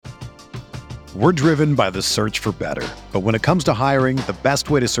We're driven by the search for better. But when it comes to hiring, the best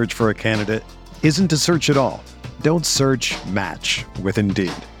way to search for a candidate isn't to search at all. Don't search, match with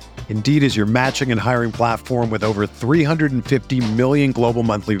Indeed. Indeed is your matching and hiring platform with over 350 million global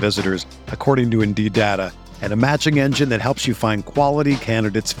monthly visitors, according to Indeed data, and a matching engine that helps you find quality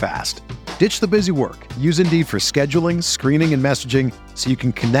candidates fast. Ditch the busy work. Use Indeed for scheduling, screening, and messaging so you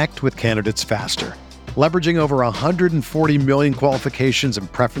can connect with candidates faster. Leveraging over 140 million qualifications and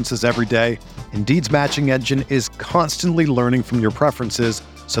preferences every day, Indeed's matching engine is constantly learning from your preferences,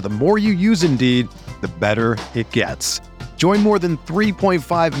 so the more you use Indeed, the better it gets. Join more than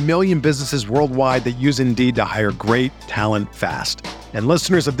 3.5 million businesses worldwide that use Indeed to hire great talent fast. And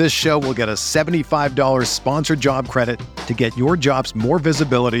listeners of this show will get a $75 sponsored job credit to get your jobs more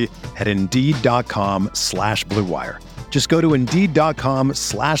visibility at Indeed.com/Blue Wire. Just go to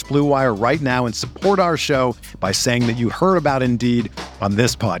Indeed.com/Blue Wire right now and support our show by saying that you heard about Indeed on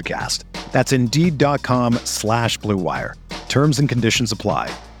this podcast. That's Indeed.com/Blue Wire. Terms and conditions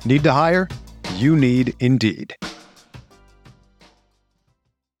apply. Need to hire? You need Indeed.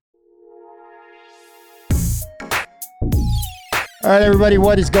 All right, everybody,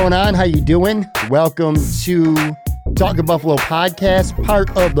 what is going on? How you doing? Welcome to Talking Buffalo podcast, part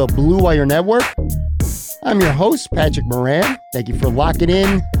of the Blue Wire Network. I'm your host, Patrick Moran. Thank you for locking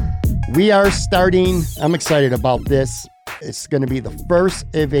in. We are starting. I'm excited about this. It's going to be the first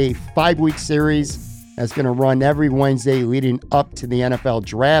of a 5-week series that's going to run every Wednesday leading up to the NFL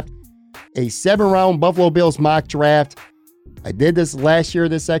draft. A 7-round Buffalo Bills mock draft. I did this last year,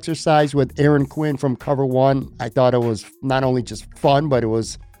 this exercise with Aaron Quinn from Cover One. I thought it was not only just fun, but it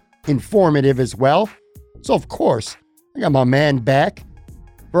was informative as well. So, of course, I got my man back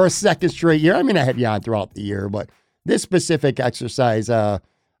for a second straight year. I mean, I had you on throughout the year, but this specific exercise, I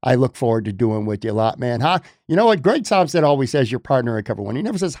look forward to doing with you a lot, man. You know what? Greg Thompson always says your partner at Cover One. He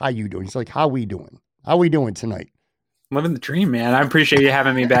never says, how you doing? He's like, how we doing? How we doing tonight? Living the dream, man. I appreciate you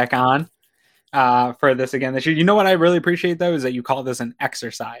having me back on for this again this year. You know what I really appreciate, though, is that you call this an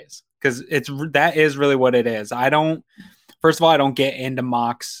exercise, because that is really what it is. First of all, I don't get into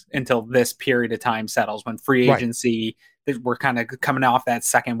mocks until this period of time settles, when free agency, we're kind of coming off that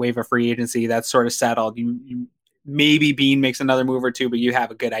second wave of free agency that's sort of settled. You maybe Bean makes another move or two, but you have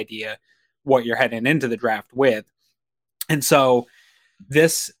a good idea what you're heading into the draft with. And so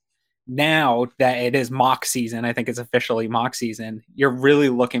this, now that it is mock season, I think it's officially mock season, you're really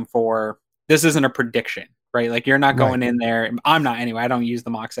looking for, this isn't a prediction, right? Like, you're not going in there. I'm not anyway. I don't use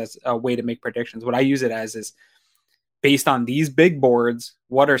the mocks as a way to make predictions. What I use it as is, based on these big boards,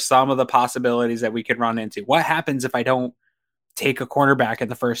 what are some of the possibilities that we could run into? What happens if I don't take a cornerback in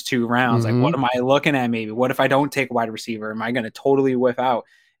the first 2 rounds? Like, what am I looking at maybe? What if I don't take a wide receiver? Am I going to totally whiff out?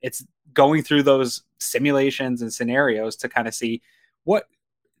 It's going through those simulations and scenarios to kind of see what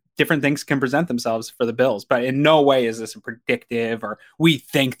different things can present themselves for the Bills. But in no way is this a predictive, or we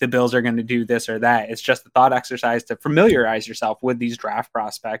think the Bills are going to do this or that. It's just a thought exercise to familiarize yourself with these draft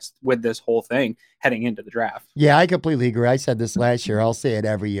prospects, with this whole thing heading into the draft. Yeah, I completely agree. I said this last year. I'll say it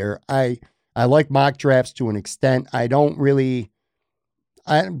every year. I like mock drafts to an extent. I don't really,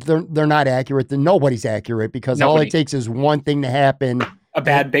 they're not accurate. Nobody's accurate, because all it takes is one thing to happen. A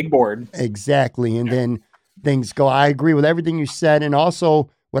bad big board. Exactly. And then things go. I agree with everything you said. And also,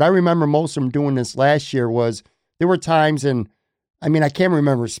 what I remember most from doing this last year was there were times, and I mean, I can't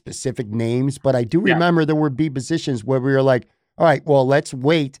remember specific names, but I do remember there would be positions where we were like, all right, well, let's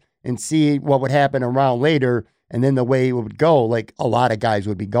wait and see what would happen around later. And then the way it would go, like, a lot of guys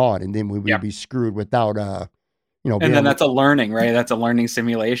would be gone, and then we would be screwed without, and then that's a learning, right? That's a learning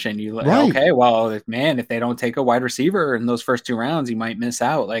simulation. Okay, well, if they don't take a wide receiver in those first 2 rounds, you might miss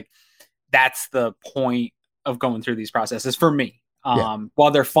out. Like, that's the point of going through these processes for me.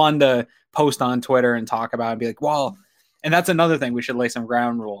 While they're fun to post on Twitter and talk about and be like, well, and that's another thing, we should lay some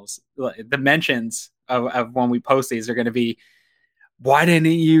ground rules. The mentions of when we post these are going to be, why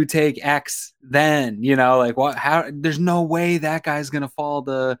didn't you take X then? Like, what, how, there's no way that guy's going to fall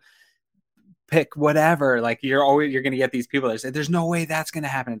to pick whatever. Like, you're going to get these people that say, there's no way that's going to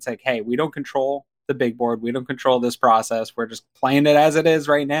happen. It's like, hey, we don't control the big board. We don't control this process. We're just playing it as it is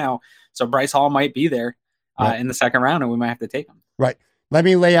right now. So Bryce Hall might be there in the second round, and we might have to take him. Right. Let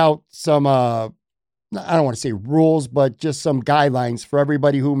me lay out some, I don't want to say rules, but just some guidelines for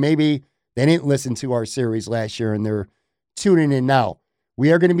everybody who maybe they didn't listen to our series last year and they're tuning in now.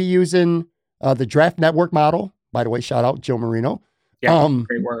 We are going to be using the Draft Network model. By the way, shout out Joe Marino. Yeah,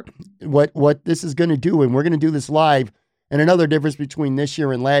 great work. What this is going to do, and we're going to do this live, and another difference between this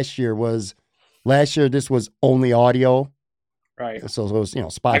year and last year was, last year this was only audio. Right. So those,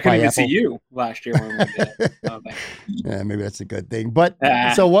 Spotify, I couldn't even see Apple. you last year when we did it. Oh, thank you. Yeah, maybe that's a good thing. But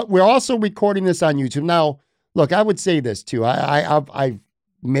Ah. so what? We're also recording this on YouTube now. Look, I would say this too. I've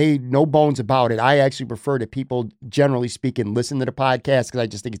made no bones about it. I actually prefer that people, generally speaking, listen to the podcast because I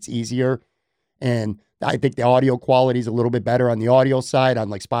just think it's easier, and I think the audio quality is a little bit better on the audio side on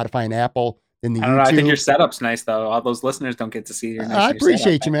like Spotify and Apple than the I don't YouTube. know. I think your setup's nice though. All those listeners don't get to see your. I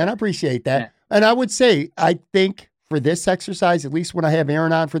appreciate you, man. I appreciate that. Yeah. And I would say, I think for this exercise, at least when I have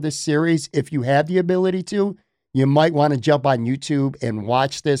Aaron on for this series, if you have the ability to, you might want to jump on YouTube and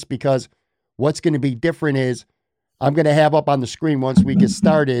watch this, because what's going to be different is I'm going to have up on the screen once we get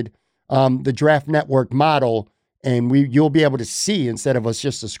started the Draft Network model, and you'll be able to see, instead of us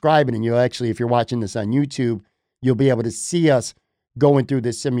just subscribing, and you'll actually, if you're watching this on YouTube, you'll be able to see us going through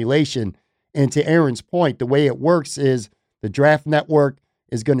this simulation. And to Aaron's point, the way it works is the Draft Network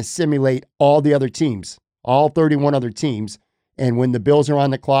is going to simulate all the other teams, all 31 other teams. And when the Bills are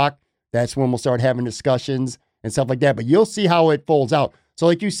on the clock, that's when we'll start having discussions and stuff like that. But you'll see how it folds out. So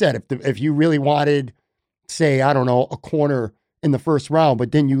like you said, if you really wanted, say, I don't know, a corner in the first round,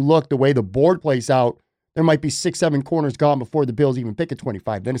 but then you look the way the board plays out, there might be 6-7 corners gone before the Bills even pick at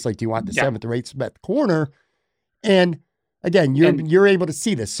 25. Then it's like, do you want the 7th or 8th corner? And again, you're able to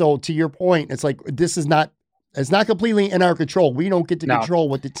see this. So to your point, it's like, it's not completely in our control. We don't get to control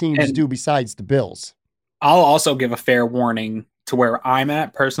what the teams do besides the Bills. I'll also give a fair warning to where I'm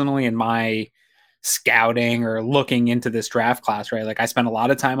at personally in my scouting or looking into this draft class, right? Like I spent a lot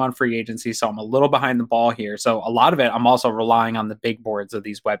of time on free agency, so I'm a little behind the ball here. So a lot of it, I'm also relying on the big boards of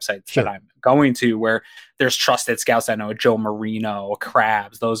these websites that I'm going to, where there's trusted scouts. I know Joe Marino,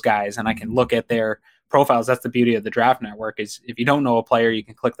 Krabs, those guys, and I can look at their profiles. That's the beauty of the Draft Network, is if you don't know a player, you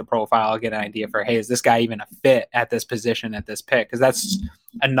can click the profile, get an idea for, hey, is this guy even a fit at this position at this pick? Because that's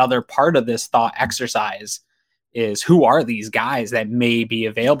another part of this thought exercise, is who are these guys that may be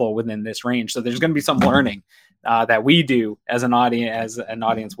available within this range. So there's going to be some learning that we do as an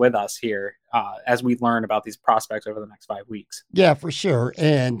audience with us here as we learn about these prospects over the next 5 weeks. Yeah, for sure.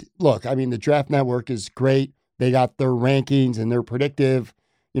 And look, I mean, the Draft Network is great. They got their rankings and they're predictive,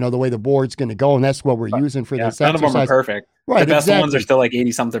 the way the board's going to go. And that's what we're using for this none exercise. None of them are perfect. Right, the best ones are still like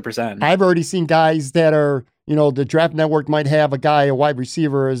 80-something%. I've already seen guys that are, the Draft Network might have a wide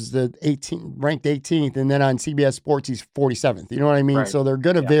receiver as the ranked 18th, and then on CBS Sports, he's 47th. You know what I mean? Right. So they're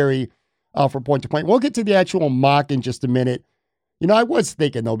going to vary from point to point. We'll get to the actual mock in just a minute. I was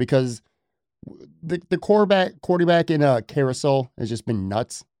thinking, though, because the quarterback in carousel has just been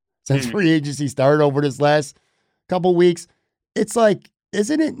nuts since free agency started over this last couple weeks. It's like,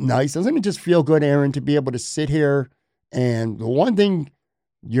 isn't it nice? Doesn't it just feel good, Aaron, to be able to sit here, and the one thing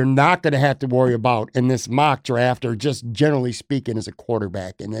you're not going to have to worry about in this mock draft, or just generally speaking, as a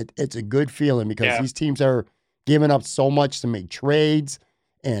quarterback. And it's a good feeling, because these teams are giving up so much to make trades,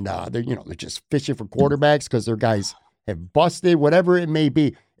 and they're just fishing for quarterbacks because their guys have busted, whatever it may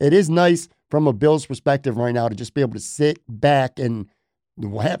be. It is nice from a Bills perspective right now to just be able to sit back and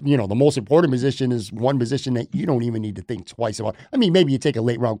have, the most important position is one position that you don't even need to think twice about. I mean, maybe you take a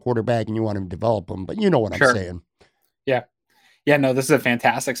late round quarterback and you want to develop them, but you know what I'm saying. Yeah. Yeah, no, this is a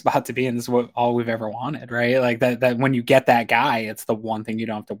fantastic spot to be in. This is all we've ever wanted, right? Like that when you get that guy, it's the one thing you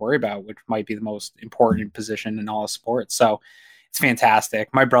don't have to worry about, which might be the most important position in all of sports. So it's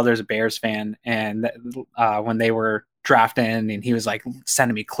fantastic. My brother's a Bears fan, and when they were drafting, and he was like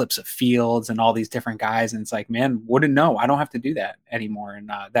sending me clips of Fields and all these different guys, and it's like, man, wouldn't know. I don't have to do that anymore. And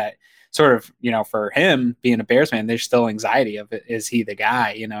that sort of, for him being a Bears fan, there's still anxiety of it. Is he the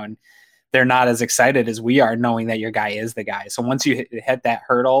guy, and they're not as excited as we are knowing that your guy is the guy. So once you hit that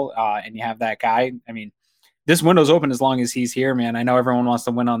hurdle and you have that guy, I mean, this window's open as long as he's here, man. I know everyone wants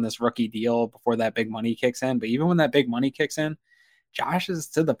to win on this rookie deal before that big money kicks in, but even when that big money kicks in, Josh is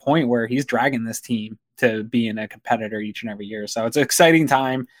to the point where he's dragging this team to being a competitor each and every year. So it's an exciting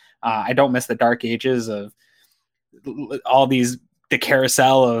time. I don't miss the dark ages of all the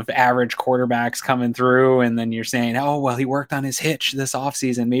carousel of average quarterbacks coming through, and then you're saying, oh, well, he worked on his hitch this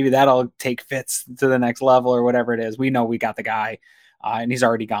offseason. Maybe that'll take Fitz to the next level or whatever it is. We know we got the guy, and he's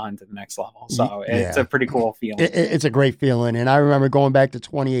already gone to the next level. So it's a pretty cool feeling. It's a great feeling. And I remember going back to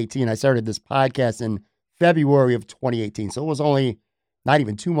 2018. I started this podcast in February of 2018. So it was only not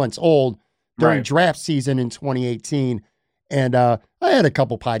even 2 months old during draft season in 2018. And I had a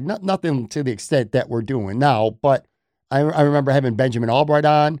couple nothing to the extent that we're doing now, but I remember having Benjamin Albright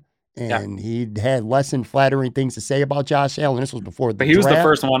on, and he had less than flattering things to say about Josh Allen. This was before the But he draft. was the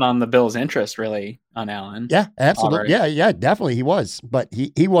first one on the Bills' interest, really, on Allen. Yeah, absolutely. Albright. Yeah, definitely he was. But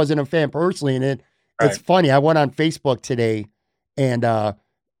he wasn't a fan personally. And it's funny. I went on Facebook today, and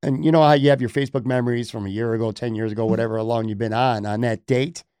And you know how you have your Facebook memories from a year ago, 10 years ago, whatever long you've been on that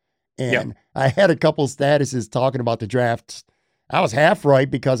date. And I had a couple statuses talking about the draft. I was half right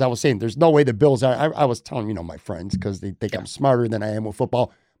because I was saying there's no way the Bills are. I was telling, my friends, because they think I'm smarter than I am with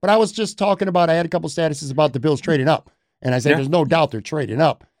football. But I was just talking about, I had a couple statuses about the Bills trading up. And I said, there's no doubt they're trading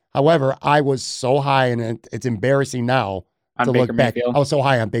up. However, I was so high, and it's embarrassing now to look back. I was so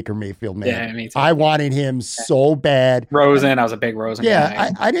high on Baker Mayfield, man. Yeah, me too. I wanted him so bad. Rosen, I was a big Rosen guy.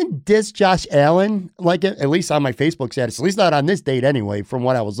 Yeah, I didn't diss Josh Allen like it, at least on my Facebook status, at least not on this date anyway, from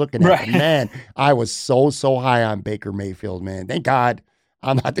what I was looking at. Right. Man, I was so high on Baker Mayfield, man. Thank God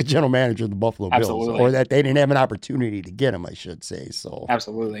I'm not the general manager of the Buffalo Bills, or that they didn't have an opportunity to get him, I should say. So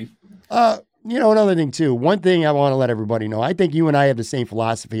absolutely. Another thing too, one thing I want to let everybody know, I think you and I have the same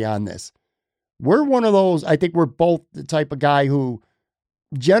philosophy on this. We're one of those, I think we're both the type of guy who,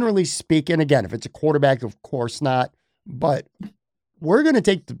 generally speaking, again, if it's a quarterback, of course not, but we're going to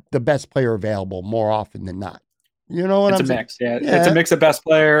take the best player available more often than not. You know what I'm saying? It's a mix, yeah. It's a mix of best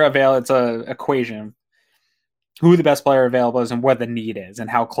player available. It's a equation. Who the best player available is and what the need is and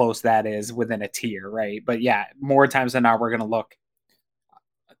how close that is within a tier, right? But yeah, more times than not, we're going to look.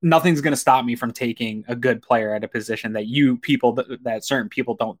 Nothing's going to stop me from taking a good player at a position that certain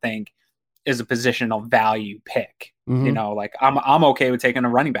people don't think is a positional value pick. Mm-hmm. Like I'm okay with taking a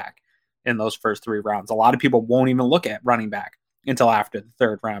running back in those first 3 rounds. A lot of people won't even look at running back until after the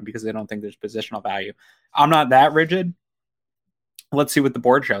 3rd round because they don't think there's positional value. I'm not that rigid. Let's see what the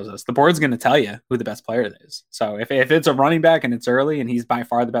board shows us. The board's going to tell you who the best player is. So if it's a running back and it's early and he's by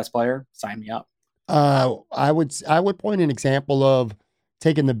far the best player, sign me up. I would point an example of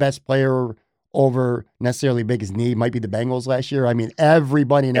taking the best player over necessarily biggest need might be the Bengals last year. I mean,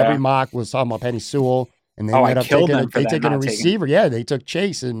 everybody in every mock was talking about Penny Sewell, and they ended up taking a receiver. Yeah, they took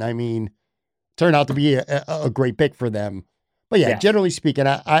Chase, and I mean, turned out to be a great pick for them. But yeah, generally speaking,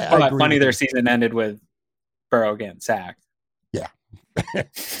 I agree. Funny their season ended with Burrow getting sacked. Yeah. You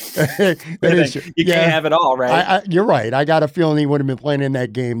can't have it all, right? You're right. I got a feeling he would have been playing in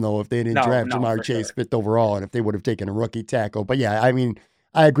that game, though, if they didn't draft Jamar Chase fifth overall and if they would have taken a rookie tackle. But yeah, I mean,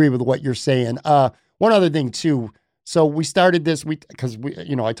 I agree with what you're saying. One other thing, too. So we started this week because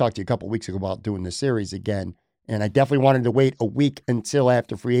I talked to you a couple of weeks ago about doing this series again, and I definitely wanted to wait a week until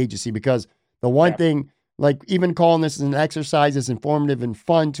after free agency because the one thing, like even calling this an exercise is informative and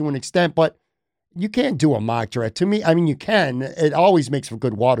fun to an extent, but you can't do a mock draft. To me, I mean, you can. It always makes for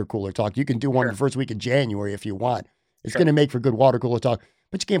good water cooler talk. You can do one the first week of January if you want. It's going to make for good water cooler talk,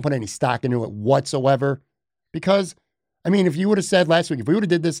 but you can't put any stock into it whatsoever because, I mean, if you would have said last week, if we would have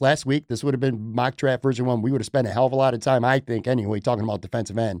did this last week, this would have been mock draft version 1. We would have spent a hell of a lot of time, I think, anyway, talking about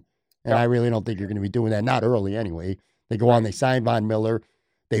defensive end. And I really don't think you're going to be doing that. Not early anyway. They go on, they sign Von Miller.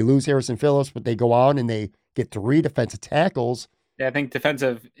 They lose Harrison Phillips, but they go on and they get 3 defensive tackles. Yeah, I think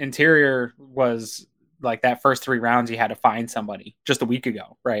defensive interior was like that first 3 rounds. You had to find somebody just a week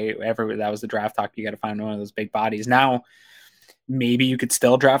ago, right? That was the draft talk. You got to find one of those big bodies. Now, maybe you could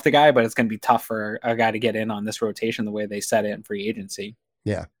still draft a guy, but it's going to be tough for a guy to get in on this rotation the way they set it in free agency.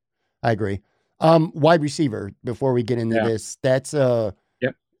 Yeah, I agree. Wide receiver. Before we get into this, that's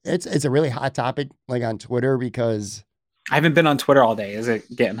it's a really hot topic, like on Twitter because I haven't been on Twitter all day. Is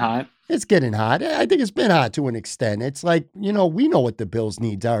it getting hot? It's getting hot. I think it's been hot to an extent. It's like, we know what the Bills'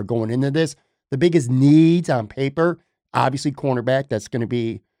 needs are going into this. The biggest needs on paper, obviously cornerback, that's going to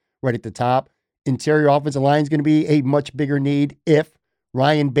be right at the top. Interior offensive line is going to be a much bigger need if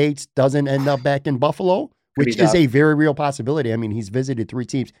Ryan Bates doesn't end up back in Buffalo, which is a very real possibility. I mean, he's visited 3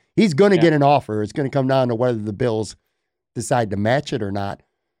 teams. He's going to get an offer. It's going to come down to whether the Bills decide to match it or not.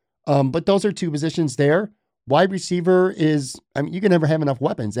 But those are 2 positions there. Wide receiver is, I mean, you can never have enough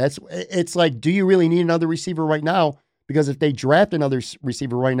weapons. It's like, do you really need another receiver right now? Because if they draft another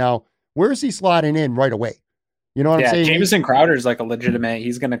receiver right now, where is he slotting in right away? You know what I'm saying? Jamison Crowder is like a legitimate,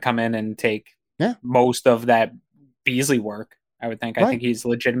 he's going to come in and take most of that Beasley work, I would think. I think he's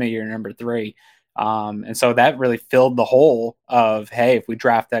legitimate year number 3. And so that really filled the hole of, hey, if we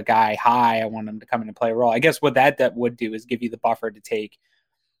draft that guy high, I want him to come in and play a role. I guess what that would do is give you the buffer to take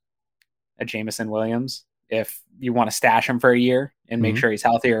a Jameson Williams if you want to stash him for a year and make sure he's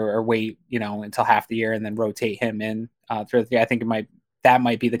healthy, or wait, until half the year and then rotate him in through the year. I think that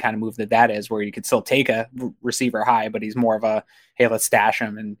might be the kind of move that is, where you could still take a receiver high, but he's more of a, hey, let's stash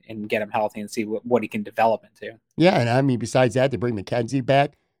him and get him healthy and see what he can develop into. Yeah. And I mean, besides that, they bring McKenzie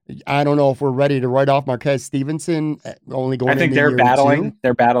back. I don't know if we're ready to write off Marquez Stevenson only going. I think they're battling. 2.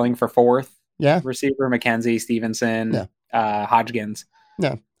 They're battling for 4th. Yeah. Receiver, McKenzie, Stevenson, Hodgkins.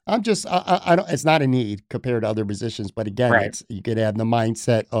 Yeah. I'm just, I don't, it's not a need compared to other positions, but again, you could have the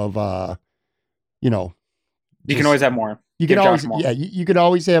mindset of, You can always have more. You can always, you could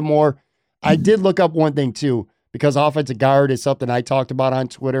always have more. I did look up one thing too, because offensive guard is something I talked about on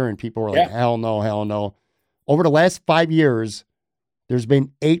Twitter, and people were like, hell no, hell no. Over the last 5 years, there's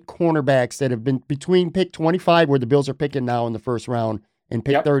been 8 cornerbacks that have been between pick 25, where the Bills are picking now in the first round, and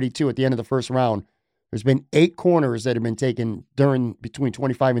pick 32 at the end of the first round. There's been 8 corners that have been taken between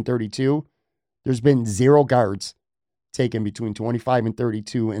 25 and 32. There's been 0 guards taken between 25 and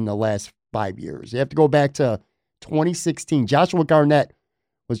 32 in the last 5 years. You have to go back to 2016. Joshua Garnett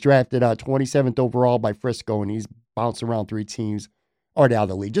was drafted 27th overall by Frisco, and he's bounced around 3 teams already out of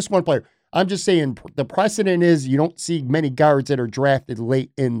the league. Just one player. I'm just saying the precedent is you don't see many guards that are drafted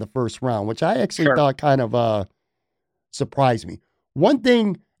late in the first round, which I actually thought kind of surprised me. One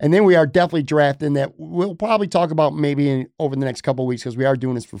thing, and then we are definitely drafting that we'll probably talk about maybe over the next couple of weeks, because we are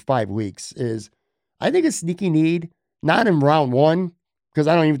doing this for 5 weeks, is I think a sneaky need, not in round 1, because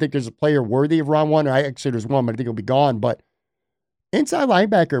I don't even think there's a player worthy of round 1. Actually, there's one, but I think he'll be gone. But inside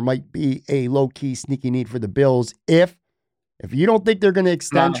linebacker might be a low-key sneaky need for the Bills if you don't think they're going to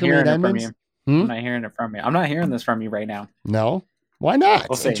extend Tremaine Edmonds. I'm not hearing it from you. I'm not hearing this from you right now. No? Why not?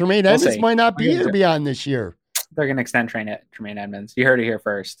 We'll see. Tremaine Edmonds might not be here beyond this year. They're going to extend Tremaine Edmonds. You heard it here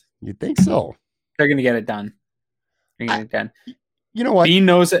first. You think so? They're going to get it done. They're going to get it done. You know what? He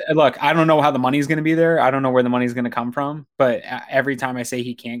knows it. Look, I don't know how the money's going to be there. I don't know where the money's going to come from. But every time I say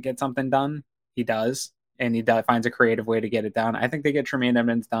he can't get something done, he does. And he finds a creative way to get it done. I think they get Tremaine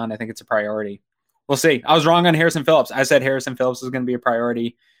Edmonds done. I think it's a priority. We'll see. I was wrong on Harrison Phillips. I said Harrison Phillips was going to be a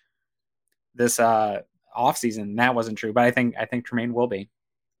priority this offseason. That wasn't true. But I think Tremaine will be.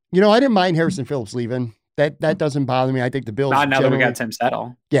 You know, I didn't mind Harrison Phillips leaving. That doesn't bother me. I think the Bills. Not now that we got Tim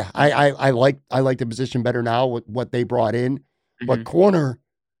Settle. Yeah, I like the position better now with what they brought in. Mm-hmm. But corner,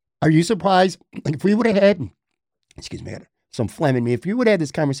 are you surprised? Like if we would have had, excuse me, some phlegm in me. If you would have had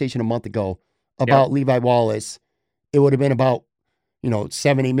this conversation a month ago about Levi Wallace, it would have been about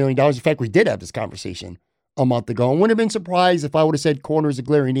 $70 million. In fact, we did have this conversation a month ago, and wouldn't have been surprised if I would have said corner is a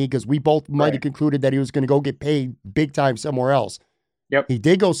glaring need, because we both might have concluded that he was going to go get paid big time somewhere else. Yep, he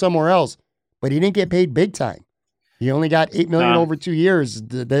did go somewhere else. But he didn't get paid big time. He only got $8 million over 2 years.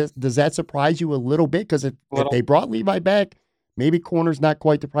 Does that surprise you a little bit? Because if they brought Levi back, maybe corner's not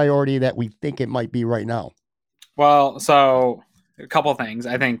quite the priority that we think it might be right now. Well, so a couple of things.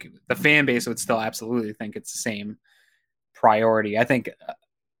 I think the fan base would still absolutely think it's the same priority. I think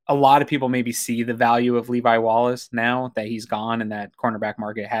a lot of people maybe see the value of Levi Wallace now that he's gone and that cornerback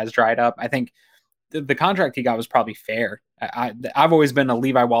market has dried up. I think the contract he got was probably fair. I've always been a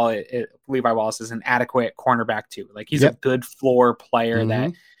Levi Wallace is an adequate cornerback too. Like he's a good floor player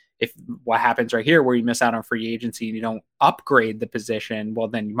that if what happens right here where you miss out on free agency and you don't upgrade the position, well,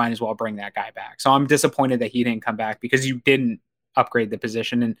 then you might as well bring that guy back. So I'm disappointed that he didn't come back because you didn't upgrade the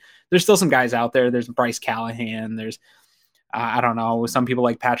position. And there's still some guys out there. There's Bryce Callahan. There's, I don't know, some people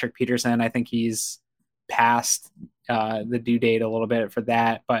like Patrick Peterson. I think he's past the due date a little bit for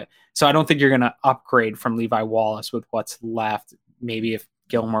that. But so I don't think you're going to upgrade from Levi Wallace with what's left. Maybe if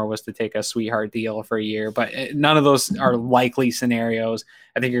Gilmore was to take a sweetheart deal for a year, but none of those are likely scenarios.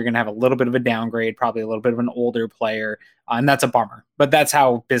 I think you're going to have a little bit of a downgrade, probably a little bit of an older player. And that's a bummer, but that's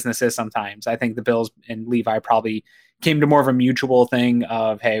how business is sometimes. I think the Bills and Levi probably came to more of a mutual thing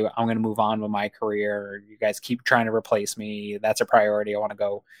of, hey, I'm going to move on with my career. You guys keep trying to replace me. That's a priority. I want to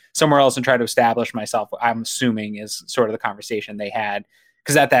go somewhere else and try to establish myself. I'm assuming is sort of the conversation they had.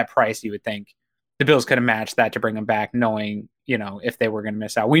 Because at that price, you would think the Bills could have matched that to bring him back, knowing, if they were going to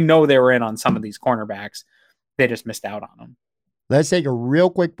miss out. We know they were in on some of these cornerbacks. They just missed out on them. Let's take a real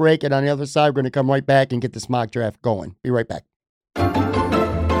quick break. And on the other side, we're going to come right back and get this mock draft going. Be right back.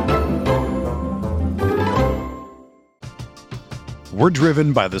 We're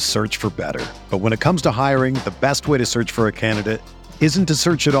driven by the search for better. But when it comes to hiring, the best way to search for a candidate isn't to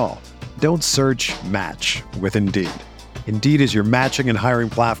search at all. Don't search, match with Indeed. Indeed is your matching and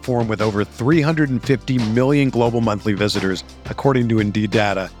hiring platform with over 350 million global monthly visitors, according to Indeed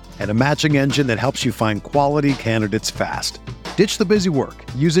data, and a matching engine that helps you find quality candidates fast. Ditch the busy work.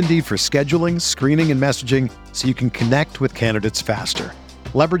 Use Indeed for scheduling, screening, and messaging so you can connect with candidates faster.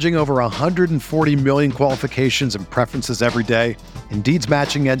 Leveraging over 140 million qualifications and preferences every day, Indeed's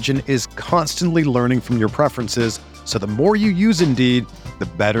matching engine is constantly learning from your preferences, so the more you use Indeed, the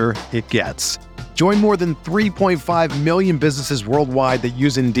better it gets. Join more than 3.5 million businesses worldwide that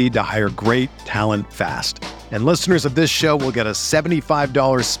use Indeed to hire great talent fast. And listeners of this show will get a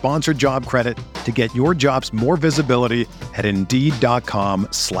 $75 sponsored job credit to get your jobs more visibility at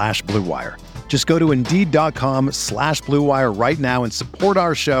Indeed.com/Blue Wire. Just go to Indeed.com/Blue Wire right now and support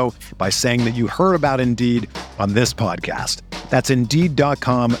our show by saying that you heard about Indeed on this podcast. That's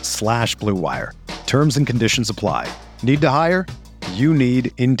Indeed.com/Blue Wire. Terms and conditions apply. Need to hire? You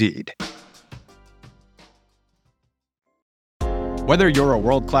need Indeed. Whether you're a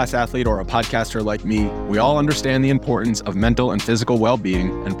world-class athlete or a podcaster like me, we all understand the importance of mental and physical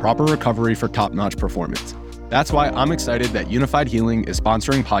well-being and proper recovery for top-notch performance. That's why I'm excited that Unified Healing is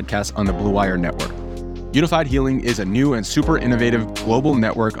sponsoring podcasts on the Blue Wire Network. Unified Healing is a new and super innovative global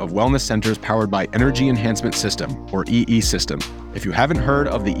network of wellness centers powered by Energy Enhancement System, or EE System. If you haven't heard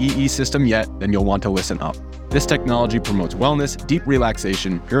of the EE System yet, then you'll want to listen up. This technology promotes wellness, deep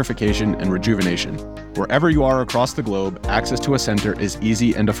relaxation, purification, and rejuvenation. Wherever you are across the globe, access to a center is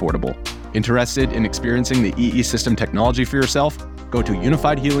easy and affordable. Interested in experiencing the EE System technology for yourself? Go to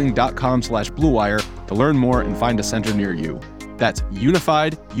unifiedhealing.com/bluewire to learn more and find a center near you. That's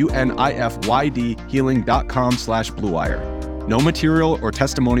unified, UNIFYD, healing.com/bluewire. No material or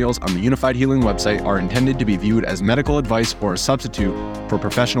testimonials on the Unified Healing website are intended to be viewed as medical advice or a substitute for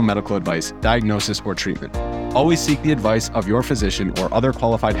professional medical advice, diagnosis, or treatment. Always seek the advice of your physician or other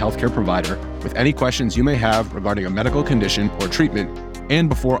qualified healthcare provider with any questions you may have regarding a medical condition or treatment and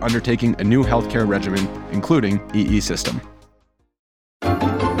before undertaking a new healthcare regimen, including EE System.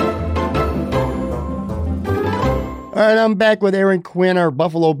 All right, I'm back with Aaron Quinn. Our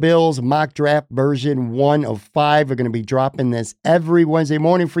Buffalo Bills mock draft version 1 of 5. We're going to be dropping this every Wednesday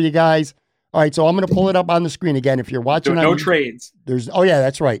morning for you guys. All right, so I'm going to pull it up on the screen again. If you're watching, no trades. Oh yeah,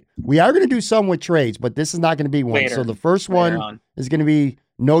 that's right. We are going to do some with trades, but this is not going to be one. Later. So the first one is going to be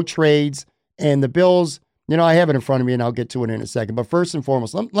no trades, and the Bills. I have it in front of me, and I'll get to it in a second. But first and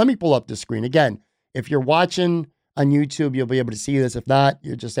foremost, let me pull up the screen again. If you're watching on YouTube, you'll be able to see this. If not,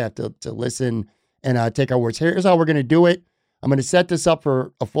 you just have to listen and take our words. Here's how we're going to do it. I'm going to set this up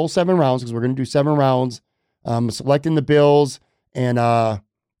for a full 7 rounds because we're going to do 7 rounds. I'm selecting the Bills, and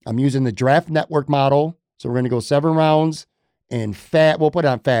I'm using the Draft Network model. So we're going to go 7 rounds and we'll put it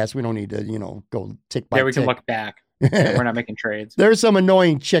on fast. We don't need to, go tick by tick. Yeah, we can look back. We're not making trades. There's some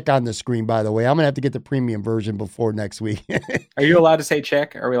annoying chick on the screen, by the way. I'm going to have to get the premium version before next week. Are you allowed to say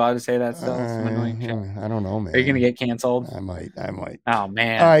chick? Are we allowed to say that still? Some annoying chick? I don't know, man. Are you going to get canceled? I might. Oh,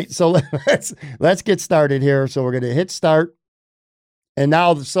 man. All right, so let's get started here. So we're going to hit start. And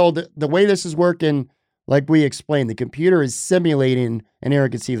now, so the way this is working, like we explained, the computer is simulating, and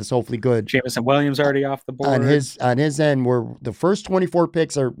Aaron can see this hopefully good. Jameson Williams already off the board. On his end, where the first 24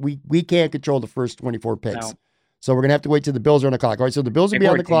 picks we can't control the first 24 picks. No. So we're going to have to wait till the Bills are on the clock. All right, so the Bills will be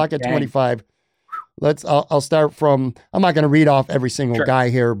on the clock at 25. I'll start from, I'm not going to read off every single guy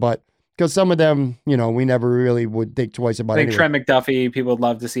here, but because some of them, we never really would think twice about it. I think Trent McDuffie, people would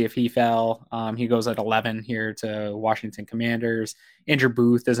love to see if he fell. He goes at 11 here to Washington Commanders. Andrew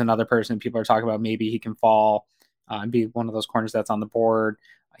Booth is another person people are talking about. Maybe he can fall and be one of those corners that's on the board.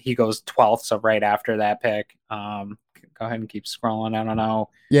 He goes 12th, so right after that pick. Go ahead and keep scrolling. I don't know.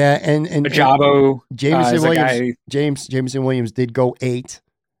 Yeah, and Ajabo, Jameson Williams did go 8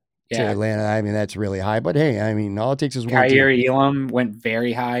 to Atlanta. I mean, that's really high. But hey, I mean, all it takes is one. Kaiir Elam went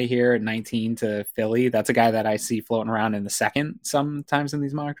very high here at 19 to Philly. That's a guy that I see floating around in the second sometimes in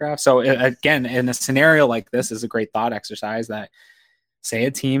these mock drafts. So again, in a scenario like this, is a great thought exercise that say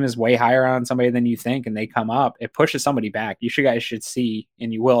a team is way higher on somebody than you think and they come up, it pushes somebody back. You guys should see,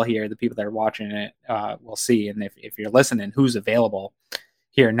 and you will hear, the people that are watching it will see. And if you're listening, who's available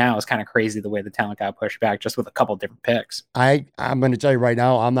here now is kind of crazy the way the talent got pushed back just with a couple different picks. I'm going to tell you right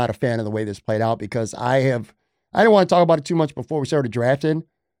now, I'm not a fan of the way this played out because I didn't want to talk about it too much before we started drafting,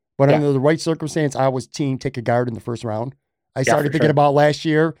 but under the right circumstance, I was team take a guard in the first round. I started thinking about last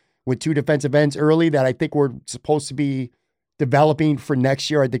year with 2 defensive ends early that I think were supposed to be developing for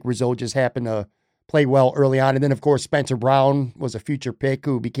next year. I think Rizzo just happened to play well early on. And then, of course, Spencer Brown was a future pick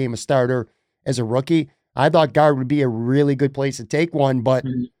who became a starter as a rookie. I thought guard would be a really good place to take one, but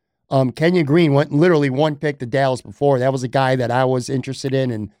Kenyon Green went literally 1 pick to Dallas before. That was a guy that I was interested in.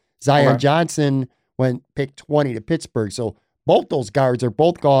 And Zion Johnson went pick 20 to Pittsburgh. So both those guards are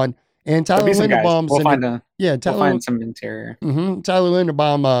both gone. And Tyler Linderbaum. We'll find some interior. Tyler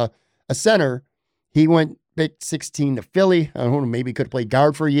Linderbaum, a center, he went picked 16 to Philly. I don't know, maybe could have played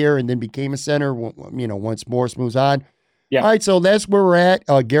guard for a year and then became a center, once Morris moves on. Yeah. All right, so that's where we're at.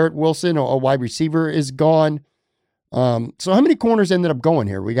 Garrett Wilson, a wide receiver, is gone. So how many corners ended up going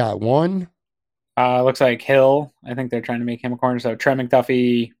here? We got 1. Looks like Hill. I think they're trying to make him a corner. So Trent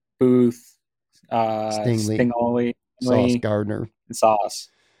McDuffie, Booth, Stingley, Sauce Gardner, and Sauce.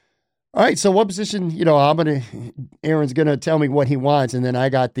 All right, so what position? Aaron's gonna tell me what he wants, and then I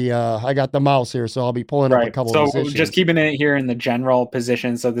got the mouse here, so I'll be pulling up a couple of positions. So just keeping it here in the general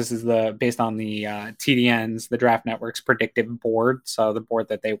position. So this is based on the TDN's, the Draft Network's predictive board. So the board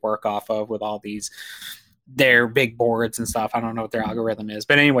that they work off of with all their big boards and stuff. I don't know what their algorithm is,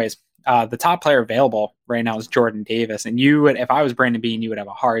 but anyways, The top player available right now is Jordan Davis. And you would, if I was Brandon Beane, you would have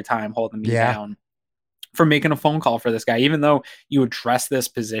a hard time holding me down for making a phone call for this guy, even though you address this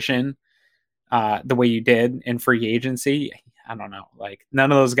position the way you did in free agency. I don't know. Like,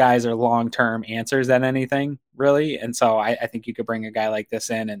 none of those guys are long-term answers at anything, really. And so I think you could bring a guy like this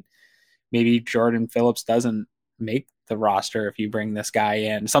in, and maybe Jordan Phillips doesn't make the roster if you bring this guy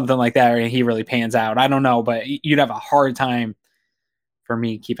in, something like that, and he really pans out. I don't know, but you'd have a hard time for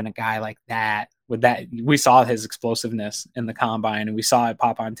me keeping a guy like that. With that, we saw his explosiveness in the combine, and we saw it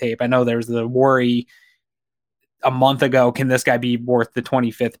pop on tape. I know there's the worry a month ago, can this guy be worth the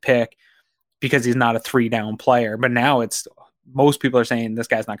 25th pick because he's not a 3-down player? But now it's, most people are saying this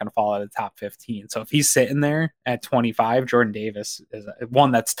guy's not going to fall out of the top 15. So if he's sitting there at 25, Jordan Davis is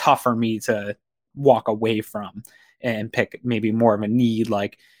one that's tough for me to walk away from and pick maybe more of a need,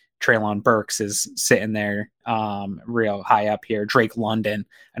 like Treylon Burks is sitting there real high up here. Drake London,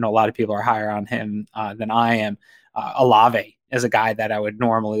 I know a lot of people are higher on him than I am. Olave is a guy that I would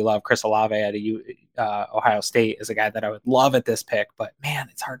normally love. Chris Olave out of Ohio State is a guy that I would love at this pick, but man,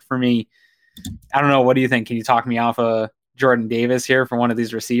 it's hard for me. I don't know. What do you think? Can you talk me off of Jordan Davis here for one of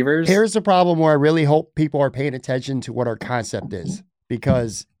these receivers? Here's the problem where I really hope people are paying attention to what our concept is,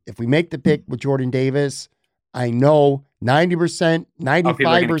 because if we make the pick with Jordan Davis, I know 90%,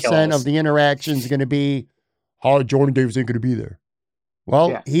 95% of the interaction is going to be, oh, Jordan Davis ain't going to be there.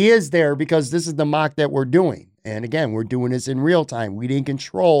 Well, He is there because this is the mock that we're doing. And again, we're doing this in real time. We didn't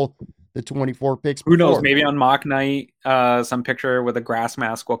control the 24 picks before. Who knows? Maybe on mock night, some picture with a grass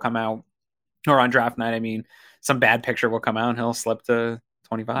mask will come out, or on draft night, I mean, some bad picture will come out and he'll slip to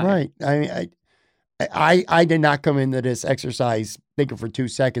 25. Right. I did not come into this exercise thinking for 2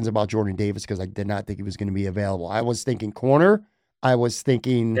 seconds about Jordan Davis because I did not think he was going to be available. I was thinking corner, I was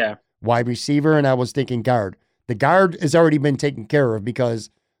thinking wide receiver, and I was thinking guard. The guard has already been taken care of because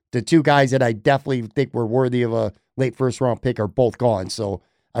the two guys that I definitely think were worthy of a late first-round pick are both gone. So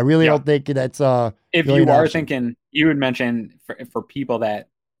I really don't think that's if really you are thinking, you would mention for people that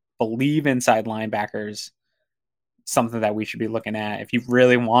believe inside linebackers, something that we should be looking at. If you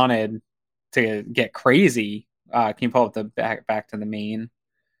really wanted to get crazy, can you pull up the back to the main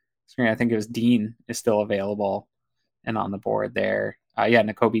screen? I think it was Dean is still available and on the board there.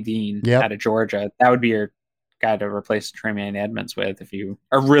 Nakobe Dean out of Georgia. That would be your guy to replace Tremaine Edmonds with if you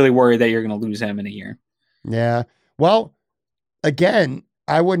are really worried that you're going to lose him in a year. Yeah. Well, again,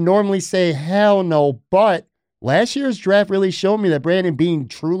 I would normally say hell no, but last year's draft really showed me that Brandon Beane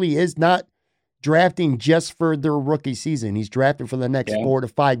truly is not drafting just for their rookie season. He's drafting for the next 4 to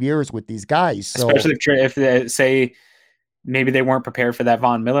 5 years with these guys. So, especially if they say maybe they weren't prepared for that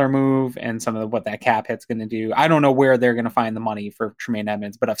Von Miller move and some of what that cap hit's going to do. I don't know where they're going to find the money for Tremaine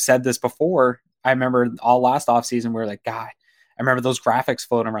Edmonds, but I've said this before. I remember all last offseason, we were like, God, I remember those graphics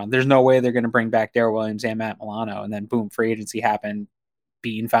floating around. There's no way they're going to bring back Darrell Williams and Matt Milano. And then boom, free agency happened.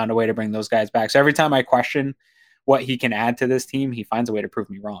 Beane found a way to bring those guys back. So every time I question what he can add to this team, he finds a way to prove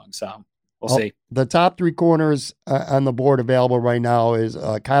me wrong. So we'll see. The top 3 corners on the board available right now is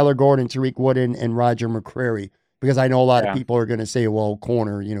Kyler Gordon, Tariq Wooden, and Roger McCreary. Because I know a lot of people are going to say, well,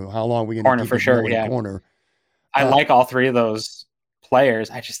 corner, how long are we going to keep for sure, corner? I like all 3 of those players.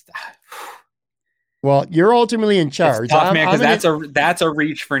 I just... Well, you're ultimately in charge. It's tough, man, because that's a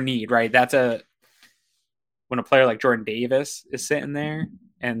reach for need, right? When a player like Jordan Davis is sitting there,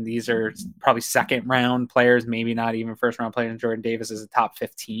 and these are probably second round players, maybe not even first round players. And Jordan Davis is a top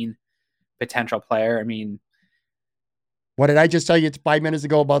 15 potential player. I mean, what did I just tell you 5 minutes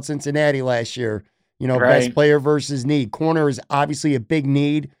ago about Cincinnati last year? Best player versus need. Corner is obviously a big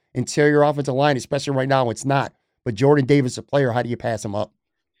need. Interior offensive line, especially right now, it's not. But Jordan Davis, a player, how do you pass him up?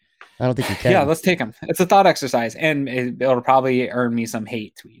 I don't think you can. Yeah, let's take him. It's a thought exercise, and it'll probably earn me some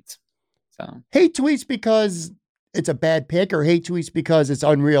hate tweets. So hate tweets because it's a bad pick, or hate tweets because it's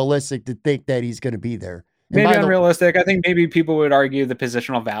unrealistic to think that he's going to be there. And maybe unrealistic. I think maybe people would argue the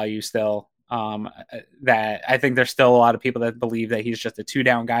positional value still. That I think there's still a lot of people that believe that he's just a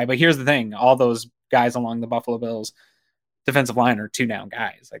 2-down guy. But here's the thing: all those guys along the Buffalo Bills defensive line are 2-down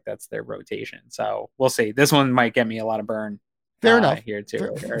guys. Like, that's their rotation. So we'll see. This one might get me a lot of burn. Fair enough. Here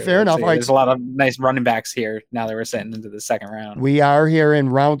too. Fair enough. There's a lot of nice running backs here now that we're sitting into the second round. We are here in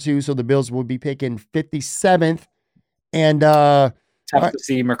round 2, so the Bills will be picking 57th. And tough to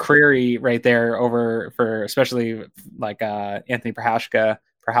see McCreary right there over for especially like Anthony Prohaska.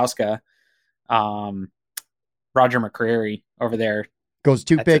 Roger McCreary over there goes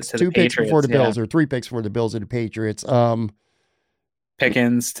 2 picks, to 2 picks before the Bills, yeah. or 3 picks for the Bills and the Patriots.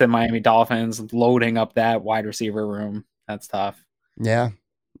 Pickens to Miami Dolphins, loading up that wide receiver room. That's tough. Yeah.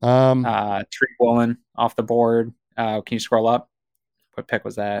 Tariq Woolen off the board. Can you scroll up? What pick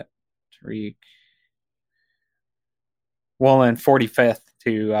was that? Tyreek Woolen 45th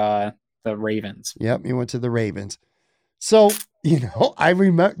to the Ravens. Yep, he went to the Ravens. So, I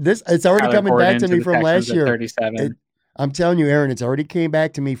remember this. It's already Tyler coming back Gordon to me the from Texans last at year. 37. I'm telling you, Aaron, it's already came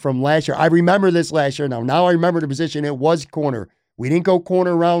back to me from last year. I remember this last year. Now I remember the position. It was corner. We didn't go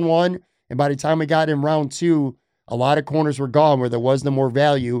corner round 1. And by the time we got in round 2, a lot of corners were gone where there was no more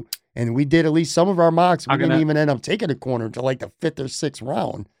value. And we did at least some of our mocks. We didn't even end up taking a corner until like the 5th or 6th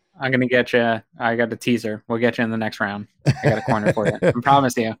round. I'm going to get you. I got the teaser. We'll get you in the next round. I got a corner for you. I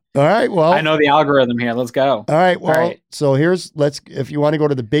promise you. All right. Well, I know the algorithm here. Let's go. All right. Well, so if you want to go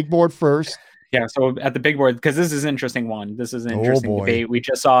to the big board first. Yeah. So at the big board, because this is an interesting one. This is an interesting debate. We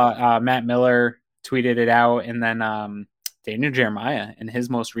just saw Matt Miller tweeted it out. And then Daniel Jeremiah in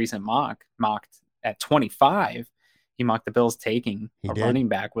his most recent mocked at 25. He mocked the Bills taking running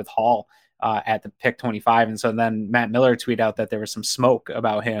back with Hall. At the pick 25. And so then Matt Miller tweeted out that there was some smoke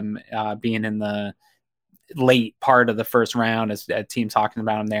about him being in the late part of the first round as a team talking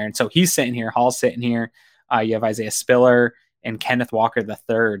about him there. And so he's sitting here, Hall's sitting here. You have Isaiah Spiller and Kenneth Walker the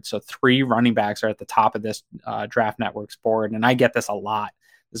third. So 3 running backs are at the top of this Draft Network's board. And I get this a lot.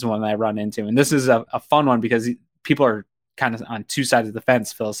 This is one that I run into. And this is a fun one because people are kind of on 2 sides of the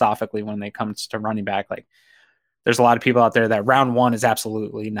fence philosophically when it comes to running back. Like there's a lot of people out there that round 1 is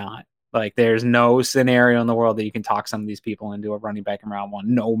absolutely not. Like there's no scenario in the world that you can talk some of these people into a running back in round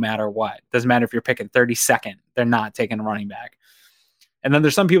 1, no matter what. Doesn't matter if you're picking 32nd, they're not taking a running back. And then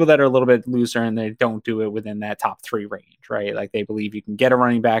there's some people that are a little bit looser and they don't do it within that top 3 range, right? Like they believe you can get a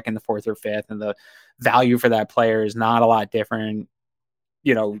running back in the 4th or 5th and the value for that player is not a lot different,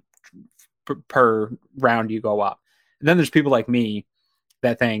 per round you go up. And then there's people like me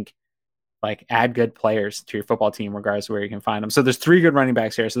that think, like add good players to your football team, regardless of where you can find them. So there's 3 good running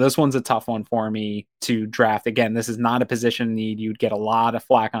backs here. So this one's a tough one for me to draft. Again, this is not a position need. You'd get a lot of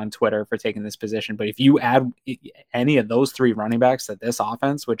flack on Twitter for taking this position. But if you add any of those 3 running backs to this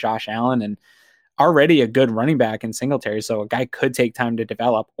offense with Josh Allen and already a good running back in Singletary, so a guy could take time to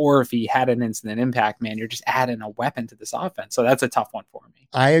develop, or if he had an instant impact, man, you're just adding a weapon to this offense. So that's a tough one for me.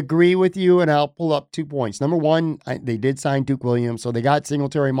 I agree with you, and I'll pull up 2 points. Number one, they did sign Duke Williams, so they got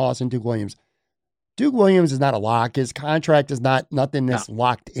Singletary, Moss, and Duke Williams. Duke Williams is not a lock. His contract is nothing that's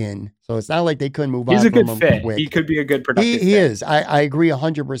locked in, so it's not like they couldn't move on. He's a good from him fit. quick. He could be a good productive He fit. is. I agree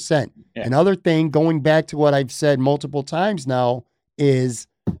 100%. Yeah. Another thing, going back to what I've said multiple times now, is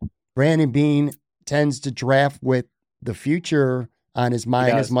Brandon Beane tends to draft with the future on his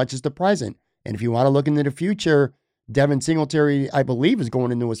mind as much as the present. And if you want to look into the future, Devin Singletary, I believe, is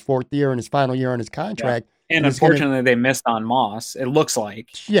going into his 4th year and his final year on his contract. Yeah. And unfortunately, they missed on Moss. It looks like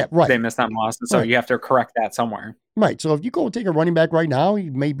they missed on Moss. And so you have to correct that somewhere. Right. So if you go take a running back right now, he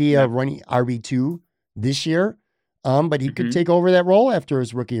may be a running RB2 this year, but he could take over that role after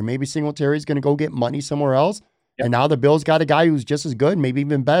his rookie year. Maybe Singletary is going to go get money somewhere else. Yep. And now the Bills got a guy who's just as good, maybe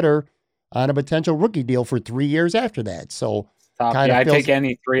even better, on a potential rookie deal for 3 years after that. So I take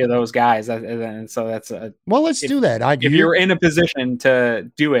any 3 of those guys. And so that's well, let's do that. If you're in a position to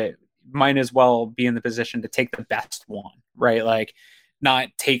do it, might as well be in the position to take the best one, right? Like not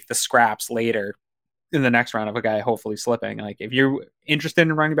take the scraps later in the next round of a guy hopefully slipping. Like if you're interested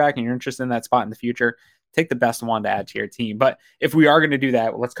in running back and you're interested in that spot in the future, take the best one to add to your team. But if we are going to do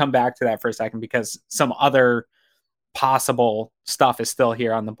that, let's come back to that for a second, because some other possible stuff is still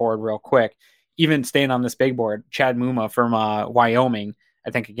here on the board real quick. Even staying on this big board, Chad Muma from Wyoming.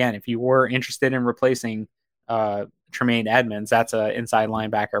 I think, again, if you were interested in replacing Tremaine Edmonds, that's an inside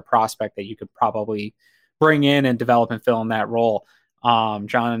linebacker prospect that you could probably bring in and develop and fill in that role.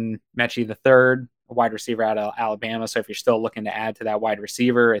 John Mechie III, a wide receiver out of Alabama. So if you're still looking to add to that wide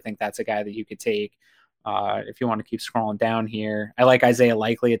receiver, I think that's a guy that you could take. If you want to keep scrolling down here, I like Isaiah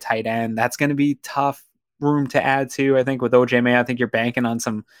Likely, a tight end. That's going to be tough room to add to. I think with OJ May, I think you're banking on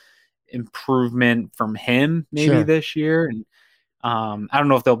some improvement from him maybe this year. And I don't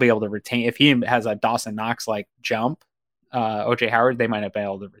know if they'll be able to retain, if he has a Dawson Knox like jump, OJ Howard, they might not be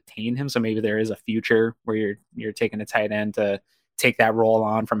able to retain him. So maybe there is a future where you're taking a tight end to take that role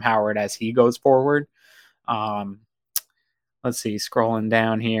on from Howard as he goes forward. Let's see, scrolling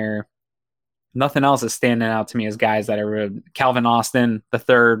down here. Nothing else is standing out to me as guys that are Calvin Austin, the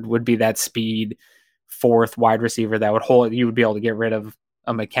third, would be that speed 4th wide receiver that would hold. You would be able to get rid of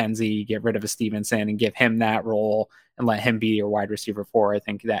a McKenzie, get rid of a Stevenson, and give him that role and let him be your wide receiver 4. I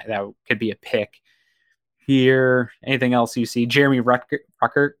think that could be a pick here. Anything else you see? Jeremy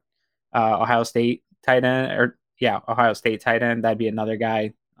Ruckert, Ohio State tight end, Ohio State tight end. That'd be another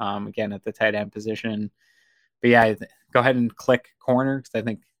guy, again, at the tight end position. But yeah, go ahead and click corner, because I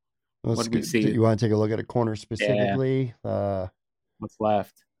think what do we see? You want to take a look at a corner specifically? What's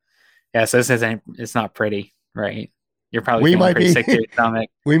left? Yeah, so it's not pretty, right? You're probably We feeling might pretty be sick to your stomach.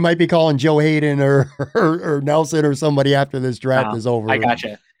 we might be calling Joe Hayden or Nelson or somebody after this draft No, is over. I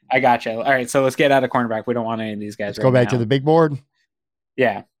gotcha. All right, so let's get out of cornerback. We don't want any of these guys Let's right go back now. to the big board.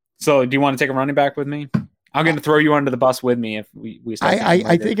 Yeah. So do you want to take a running back with me? I'm going to throw you under the bus with me if we start.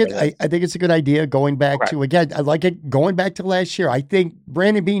 I think it's a good idea going back to, again, I like it going back to last year. I think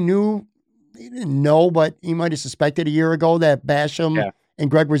Brandon Beane knew, he didn't know, but he might have suspected a year ago that Basham and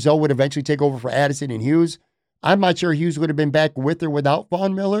Greg Rizzo would eventually take over for Addison and Hughes. I'm not sure Hughes would have been back with or without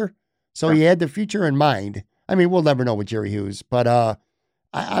Von Miller. So he had the future in mind. I mean, we'll never know with Jerry Hughes, but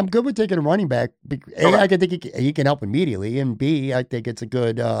I'm good with taking a running back. A, I think he can help immediately, and B, I think it's a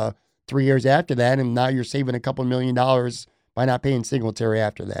good 3 years after that, and now you're saving a couple $1 million by not paying Singletary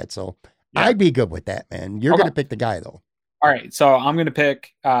after that. So I'd be good with that, man. You're going to pick the guy, though. All right, so I'm going to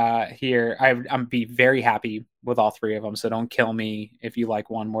pick here. I'm be very happy with all three of them, so don't kill me if you like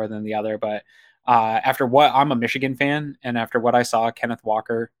one more than the other. But after what I'm a Michigan fan, and after what I saw Kenneth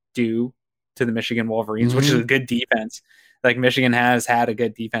Walker do to the Michigan Wolverines, which is a good defense. Like Michigan has had a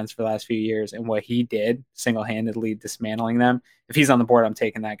good defense for the last few years, and what he did single-handedly dismantling them. If he's on the board, I'm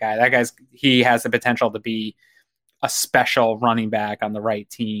taking that guy. He has the potential to be a special running back on the right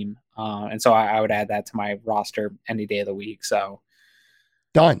team. And so I would add that to my roster any day of the week. So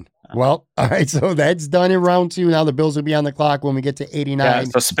done. Well, all right. So that's done in round 2. Now the Bills will be on the clock when we get to 89. Yeah,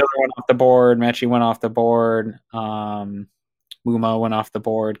 so Spiller went off the board. Mechie went off the board. Mumo went off the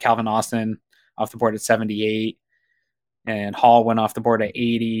board. Calvin Austin off the board at 78. And Hall went off the board at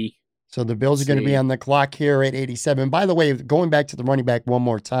 80. So the Bills are going to be on the clock here at 87. By the way, going back to the running back one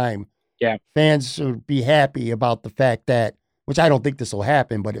more time, fans should be happy about the fact that, which I don't think this will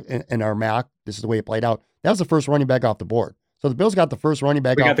happen, but in our mock, this is the way it played out. That was the first running back off the board. So the Bills got the first running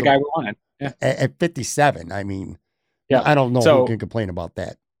back. We got the guy we wanted at 57. I mean, I don't know who can complain about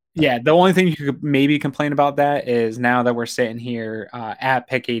that. Yeah, the only thing you could maybe complain about that is now that we're sitting here at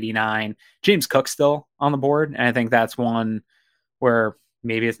pick 89, James Cook's still on the board. And I think that's one where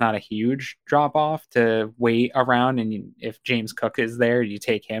maybe it's not a huge drop off to wait around. And if James Cook is there, you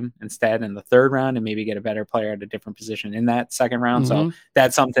take him instead in the third round and maybe get a better player at a different position in that second round. So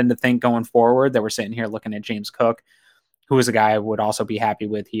that's something to think going forward, that we're sitting here looking at James Cook, who is a guy I would also be happy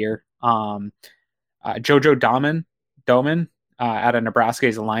with here. Jojo Doman. Out of Nebraska,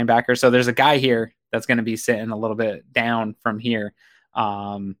 he's a linebacker. So there's a guy here that's going to be sitting a little bit down from here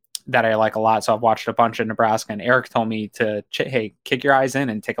that I like a lot. So I've watched a bunch of Nebraska, and Eric told me to, hey, kick your eyes in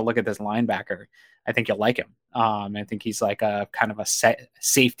and take a look at this linebacker. I think you'll like him. I think he's like a kind of a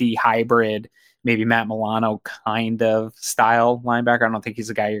safety hybrid, maybe Matt Milano kind of style linebacker. I don't think he's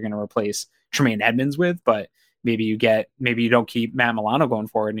a guy you're going to replace Tremaine Edmonds with, but maybe you don't keep Matt Milano going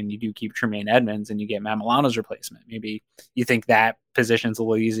forward and you do keep Tremaine Edmonds and you get Matt Milano's replacement. Maybe you think that position's a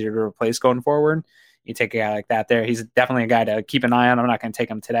little easier to replace going forward. You take a guy like that there. He's definitely a guy to keep an eye on. I'm not going to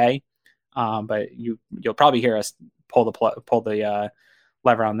take him today, but you'll probably hear us pull the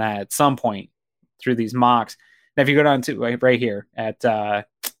lever on that at some point through these mocks. Now, if you go down to right here at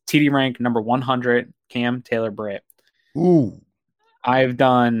TD rank number 100, Cam Taylor-Britt. Ooh, I've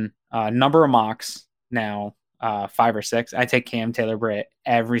done a number of mocks now. 5 or 6. I take Cam Taylor-Britt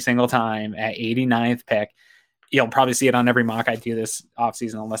every single time at 89th pick. You'll probably see it on every mock I do this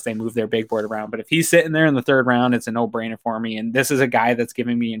offseason unless they move their big board around. But if he's sitting there in the third round, it's a no-brainer for me. And this is a guy that's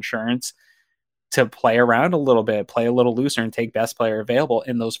giving me insurance to play around a little bit, play a little looser, and take best player available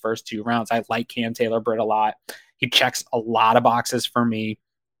in those first 2 rounds. I like Cam Taylor-Britt a lot. He checks a lot of boxes for me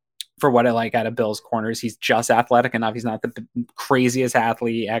for what I like out of Bill's corners. He's just athletic enough. He's not the craziest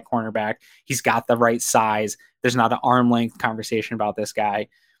athlete at cornerback. He's got the right size. There's not an arm length conversation about this guy.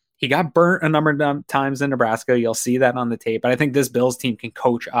 He got burnt a number of times in Nebraska. You'll see that on the tape, but I think this Bills team can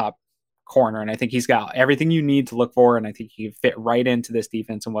coach up corner. And I think he's got everything you need to look for. And I think he can fit right into this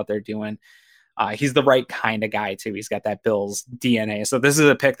defense and what they're doing. He's the right kind of guy too. He's got that Bills DNA. So this is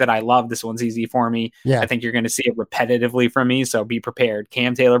a pick that I love. This one's easy for me. Yeah. I think you're going to see it repetitively from me. So be prepared.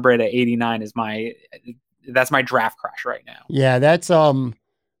 Cam Taylor-Britt at 89 is that's my draft crush right now. Yeah, that's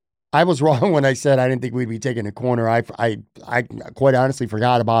I was wrong when I said I didn't think we'd be taking a corner. I quite honestly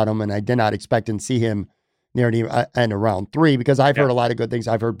forgot about him, and I did not expect to see him near the end of round 3 because I've heard a lot of good things.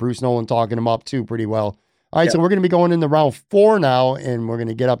 I've heard Bruce Nolan talking him up too pretty well. All right, so we're going to be going into round 4 now, and we're going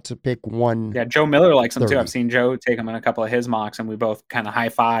to get up to pick 1. Yeah, Joe Miller likes him too. I've seen Joe take him in a couple of his mocks, and we both kind of high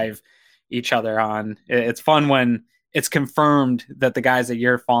five each other on. It's fun when it's confirmed that the guys that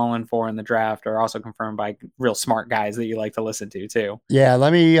you're falling for in the draft are also confirmed by real smart guys that you like to listen to too. Yeah,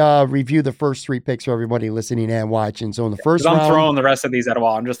 let me review the first 3 picks for everybody listening and watching. So in the first round, I'm throwing the rest of these at a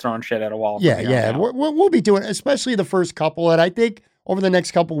wall. I'm just throwing shit at a wall. Yeah. We'll be doing especially the first couple. And I think over the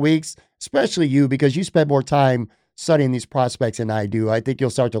next couple weeks, especially you, because you spend more time studying these prospects than I do. I think you'll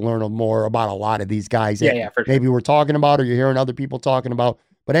start to learn more about a lot of these guys that Yeah, for sure. maybe we're talking about or you're hearing other people talking about.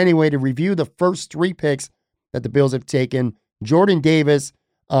 But anyway, to review the first 3 picks that the Bills have taken, Jordan Davis,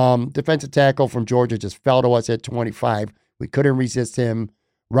 defensive tackle from Georgia, just fell to us at 25. We couldn't resist him.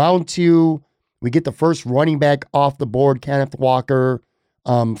 Round 2, we get the first running back off the board, Kenneth Walker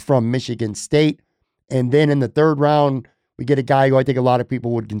from Michigan State. And then in the 3rd round, we get a guy who I think a lot of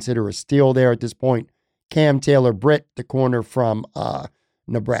people would consider a steal there at this point, Cam Taylor-Britt, the corner from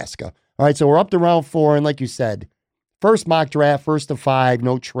Nebraska. All right, so we're up to round 4, and like you said, first mock draft, first of 5,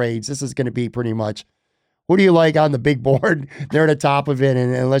 no trades. This is going to be pretty much, who do you like on the big board? They're at the top of it,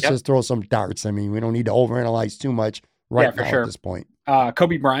 and let's just throw some darts. I mean, we don't need to overanalyze too much now at this point.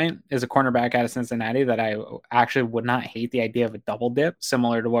 Kobe Bryant is a cornerback out of Cincinnati that I actually would not hate the idea of a double dip,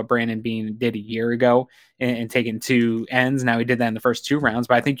 similar to what Brandon Beane did a year ago and taking 2 ends. Now he did that in the first 2 rounds,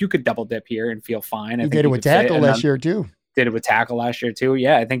 but I think you could double dip here and feel fine. He did it with tackle last year too. Did it with tackle last year too.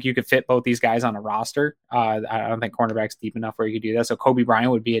 Yeah, I think you could fit both these guys on a roster. I don't think cornerback's deep enough where you could do that. So Kobe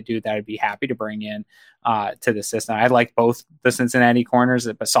Bryant would be a dude that I'd be happy to bring in to the system. I like both the Cincinnati corners,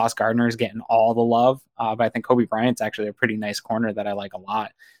 but Sauce Gardner is getting all the love. But I think Kobe Bryant's actually a pretty nice corner that I like a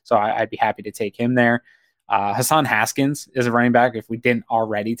lot. So I'd be happy to take him there. Hassan Haskins is a running back. If we didn't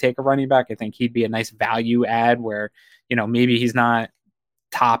already take a running back, I think he'd be a nice value add where, maybe he's not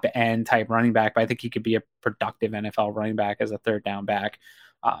top end type running back, but I think he could be a productive NFL running back as a 3rd down back.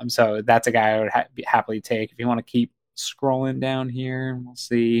 So that's a guy I would happily take. If you want to keep scrolling down here, we'll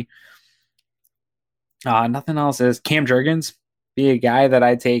see. Nothing else is Cam Jurgens. Be a guy that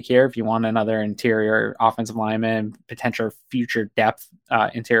I take here if you want another interior offensive lineman, potential future depth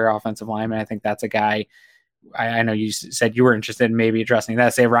interior offensive lineman. I think that's a guy. I know you said you were interested in maybe addressing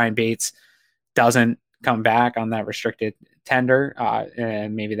that. Say Ryan Bates doesn't come back on that restricted tender,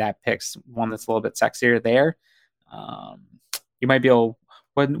 and maybe that picks one that's a little bit sexier there. You might be able.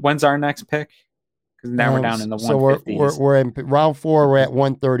 When's our next pick? Because now we're down in the 150s. So we're in round 4. We're at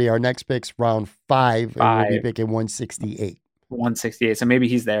 130. Our next pick's round 5, and we'll be picking 168. 168. So maybe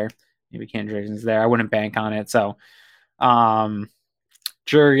he's there. Maybe Cam Jurgens there. I wouldn't bank on it. So,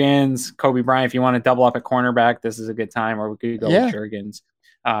 Jurgens, Kobe Bryant. If you want to double up at cornerback, this is a good time. Or we could go with Jurgens.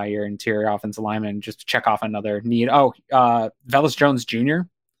 Your interior offensive lineman, just to check off another need. Velus Jones Jr.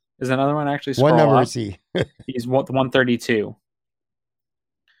 is another one. Actually, what number is he? He's 132.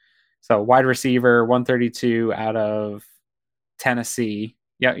 So wide receiver, 132 out of Tennessee.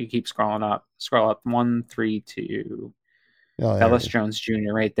 Yeah, you keep scrolling up. Scroll up, 132. Velus Jones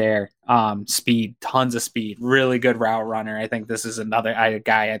Jr. right there. Speed, tons of speed. Really good route runner. I think this is another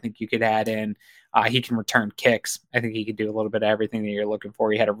guy I think you could add in. He can return kicks. I think he could do a little bit of everything that you're looking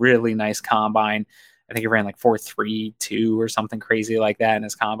for. He had a really nice combine. I think he ran like 4.32 or something crazy like that in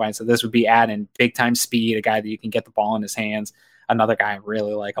his combine. So this would be adding big time speed, a guy that you can get the ball in his hands. Another guy I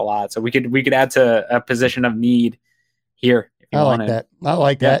really like a lot. So we could add to a position of need here. If you I like that. I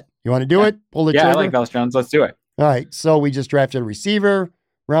like that. You want to do it? Pull the trigger? I like Velus Jones. Let's do it. All right. So we just drafted a receiver,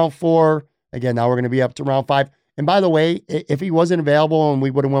 round 4. Again, now we're going to be up to round 5. And by the way, if he wasn't available and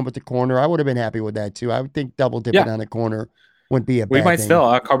we would have went with the corner, I would have been happy with that too. I would think double dipping on the corner wouldn't be a bad thing. We might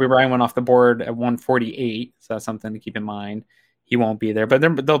still. Kobe Bryant went off the board at 148, so that's something to keep in mind. He won't be there, but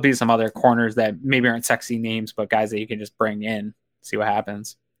there'll be some other corners that maybe aren't sexy names, but guys that you can just bring in, see what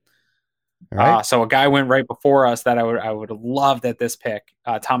happens. All right. So a guy went right before us that I would have loved at this pick,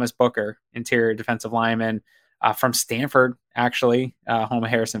 Thomas Booker, interior defensive lineman from Stanford, actually, home of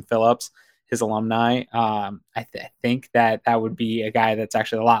Harrison Phillips. His alumni. I think that would be a guy that's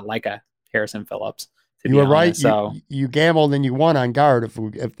actually a lot like a Harrison Phillips. You were right. So you gambled and you won on guard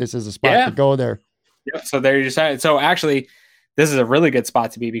if this is a spot to go there. Yeah. So there you decided. So actually, this is a really good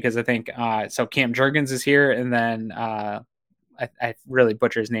spot to be because I think so. Cam Jurgens is here, and then I really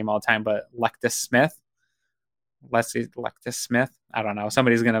butcher his name all the time, but Lectus Smith. I don't know.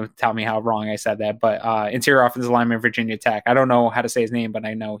 Somebody's going to tell me how wrong I said that, but interior offensive lineman, Virginia Tech. I don't know how to say his name, but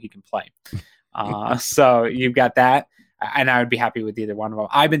I know he can play. So you've got that, and I would be happy with either one of them.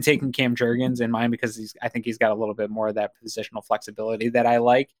 I've been taking Cam Jurgens in mind because I think he's got a little bit more of that positional flexibility that I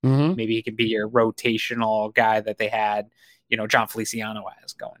like. Mm-hmm. Maybe he could be your rotational guy that they had, John Feliciano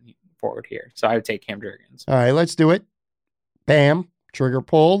as going forward here. So I would take Cam Jurgens. All right, let's do it. Bam, trigger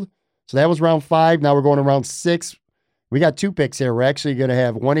pulled. So that was round 5. Now we're going to round 6. We got 2 picks here. We're actually going to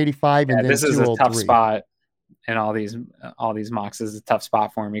have 185 and then this is a 203. tough spot in all these mocks. This is a tough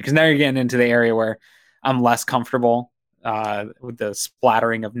spot for me because now you're getting into the area where I'm less comfortable with the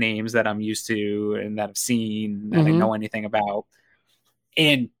splattering of names that I'm used to and that I've seen and I know anything about.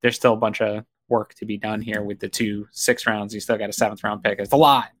 And there's still a bunch of work to be done here with the 2 6th rounds. You still got a 7th round pick. It's a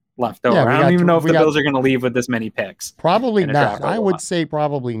lot left over. Yeah, I don't even know if the Bills are going to leave with this many picks. Probably not. I would say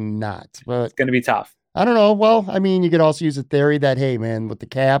probably not, but it's going to be tough. I don't know. Well, I mean, you could also use a theory that, hey, man, with the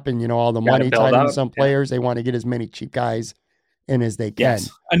cap and, all the money tied into some players, they want to get as many cheap guys in as they can.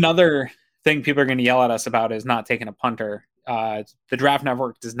 Yes. Another thing people are going to yell at us about is not taking a punter. The Draft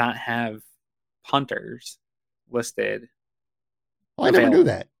Network does not have punters listed. Oh, I never knew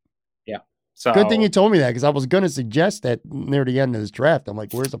that. Yeah. So good thing you told me that, because I was going to suggest that near the end of this draft. I'm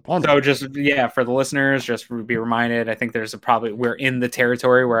like, where's the punter? So just, for the listeners, just be reminded, I think there's we're in the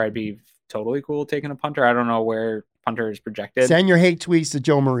territory where I'd be totally cool taking a punter. I don't know where punter is projected. Send your hate tweets to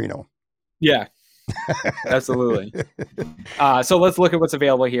Joe Marino. Yeah, absolutely. So let's look at what's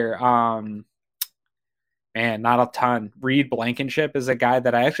available here. Man, not a ton. Reed Blankenship is a guy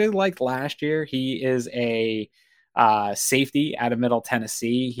that I actually liked last year. He is a safety out of Middle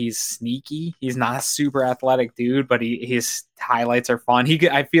Tennessee. He's sneaky. He's not a super athletic dude, but his highlights are fun.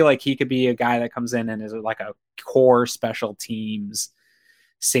 I feel like he could be a guy that comes in and is like a core special teams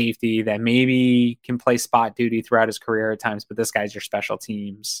safety that maybe can play spot duty throughout his career at times, but this guy's your special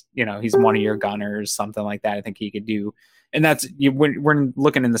teams. He's one of your gunners, something like that. I think he could do. And that's, we're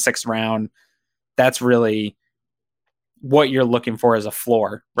looking in the 6th round. That's really what you're looking for as a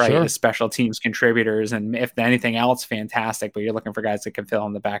floor, right? Sure. The special teams contributors. And if anything else, fantastic, but you're looking for guys that can fill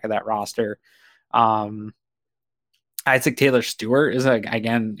in the back of that roster. Isaac Taylor Stewart is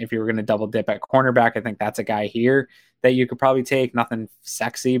again, if you were going to double dip at cornerback, I think that's a guy here that you could probably take. Nothing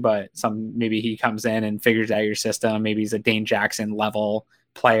sexy, but maybe he comes in and figures out your system. Maybe he's a Dane Jackson level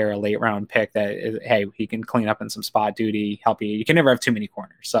player, a late round pick that is, hey, he can clean up in some spot duty, help you. You can never have too many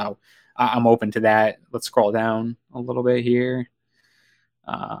corners. So I'm open to that. Let's scroll down a little bit here.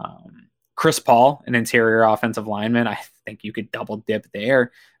 Chris Paul, an interior offensive lineman. I think you could double dip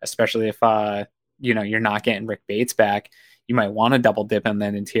there, especially if, you're not getting Rick Bates back. You might want to double dip in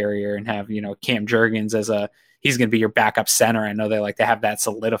that interior and have, Cam Jurgens he's going to be your backup center. I know they like to have that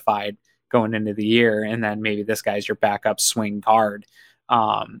solidified going into the year. And then maybe this guy's your backup swing guard.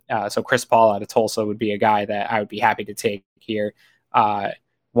 So Chris Paul out of Tulsa would be a guy that I would be happy to take here.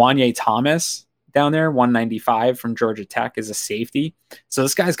 Wanye Thomas down there, 195 from Georgia Tech, is a safety. So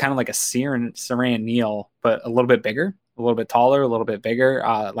this guy's kind of like a Siran Neal, but a little bit bigger, a little bit taller, a little bit bigger,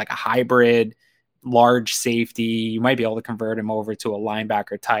 like a hybrid large safety. You might be able to convert him over to a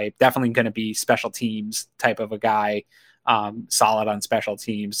linebacker type. Definitely going to be special teams type of a guy, solid on special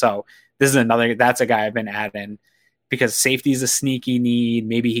teams. So that's a guy I've been adding because safety is a sneaky need.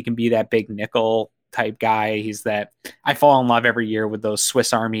 Maybe he can be that big nickel type guy. He's that I fall in love every year with those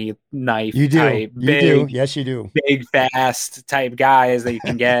Swiss Army knife type. Yes, you do. Big, fast type guys that you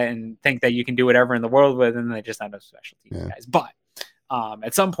can get and think that you can do whatever in the world with, and they just not have special teams guys. But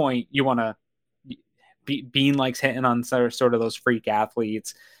at some point, you want to. Bean likes hitting on sort of those freak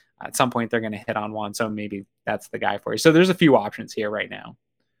athletes. At some point, they're going to hit on one, so maybe that's the guy for you. So there's a few options here right now.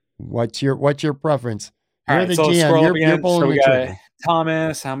 What's your preference? All right, so let's scroll up again. So we got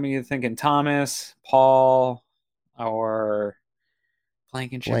Thomas. How many are you thinking? Thomas, Paul, or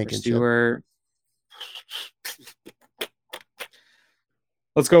Blankenship or Stewart?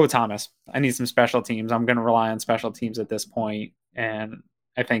 Let's go with Thomas. I need some special teams. I'm going to rely on special teams at this point, and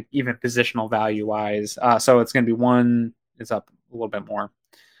I think even positional value wise. So it's going to be one is up a little bit more.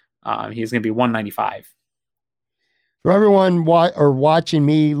 He's going to be 195. For everyone watching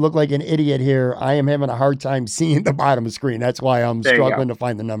me look like an idiot here, I am having a hard time seeing the bottom of the screen. That's why I'm struggling to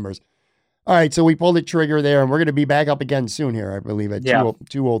find the numbers. All right, so we pulled the trigger there, and we're going to be back up again soon here, I believe, at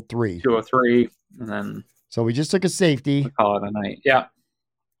 203. 203, and then... So we just took a safety. We'll call it a night. Yeah.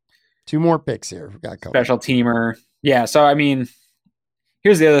 2 more picks here. We got a couple. Special teamer. Yeah, so, I mean...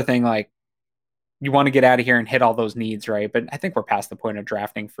 Here's the other thing, like, you want to get out of here and hit all those needs, right? But I think we're past the point of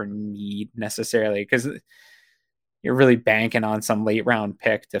drafting for need necessarily because you're really banking on some late round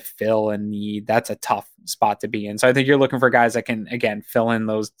pick to fill a need. That's a tough spot to be in. So I think you're looking for guys that can, again, fill in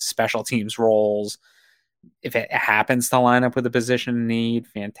those special teams roles. If it happens to line up with a position need,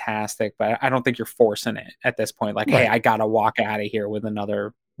 fantastic. But I don't think you're forcing it at this point. Like, hey, I got to walk out of here with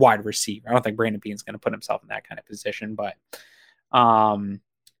another wide receiver. I don't think Brandon Beane's going to put himself in that kind of position, but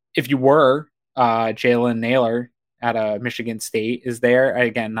if you were, Jalen Naylor out of Michigan State is there.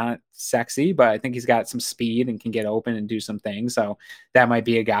 Again, not sexy, but I think he's got some speed and can get open and do some things. So that might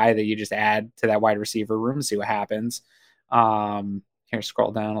be a guy that you just add to that wide receiver room and see what happens. Here,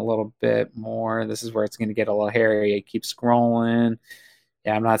 scroll down a little bit more. This is where it's going to get a little hairy. I keep scrolling.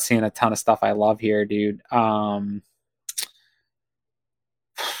 Yeah, I'm not seeing a ton of stuff I love here, dude.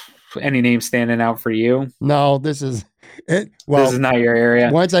 Any names standing out for you? No, this is This is not your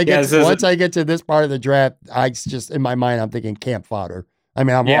area. Once I get to this part of the draft, I just in my mind I'm thinking camp fodder. I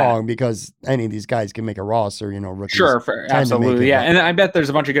mean, I'm wrong because any of these guys can make a roster, rookies. Sure, absolutely. Yeah. And I bet there's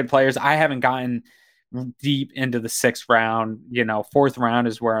a bunch of good players. I haven't gotten deep into the 6th round. 4th round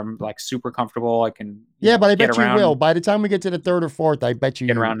is where I'm like super comfortable. I can but I bet you will. By the time we get to the 3rd or 4th, I bet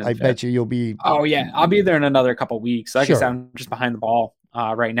you you'll be. Oh yeah, I'll be there in another couple of weeks. Like I said, I'm just behind the ball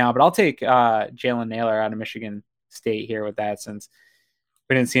right now, but I'll take Jalen Naylor out of Michigan State here with that, since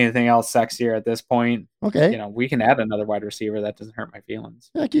we didn't see anything else sexier at this point. Okay. We can add another wide receiver. That doesn't hurt my feelings.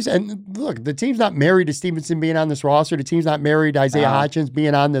 Like you said, and look, the team's not married to Stevenson being on this roster. The team's not married to Isaiah Hodgins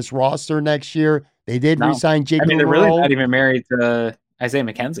being on this roster next year. They did re-sign Jake. They're really not even married to Isaiah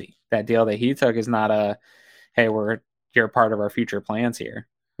McKenzie. That deal that he took is not hey, you're a part of our future plans here.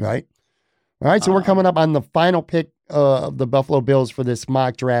 Right. All right. So we're coming up on the final pick of the Buffalo Bills for this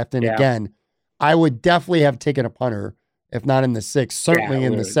mock draft. And again, I would definitely have taken a punter, if not in the 6th, certainly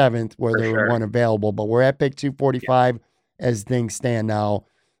in the 7th where there were one available. But we're at pick 245 as things stand now.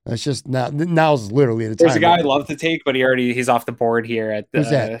 It's just now's literally the time. There's a guy I'd love to take, but he's off the board here at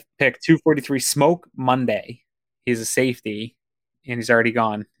the pick 243. Smoke Monday. He's a safety, and he's already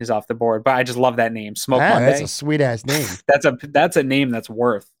gone. He's off the board. But I just love that name, Smoke Monday. That's a sweet ass name. that's a name that's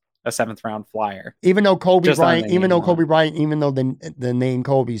worth a 7th round flyer. Even though Kobe Bryant, even though the name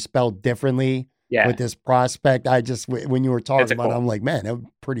Kobe spelled differently. Yeah. With this prospect, when you were talking about it, I'm like, man,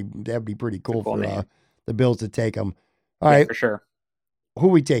 that'd be pretty cool for the Bills to take him. All right, for sure. Who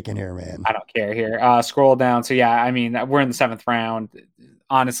we taking here, man? I don't care here. Scroll down. So yeah, I mean, we're in the 7th round.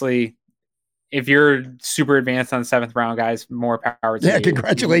 Honestly, if you're super advanced on the 7th round, guys, more power to you. Yeah,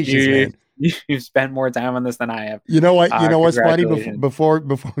 congratulations, man. You've spent more time on this than I have. You know what? What's funny? Before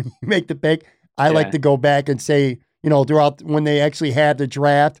you make the pick, I like to go back and say, throughout when they actually had the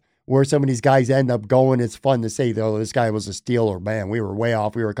draft, where some of these guys end up going, it's fun to say, though, this guy was a steal, or man, we were way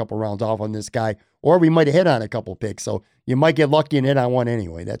off. We were a couple rounds off on this guy, or we might have hit on a couple picks. So you might get lucky and hit on one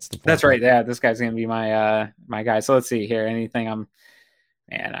anyway. That's right. Yeah, this guy's gonna be my guy. So let's see here. Anything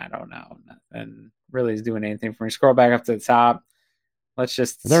I don't know. Nothing really is doing anything for me. Scroll back up to the top. Let's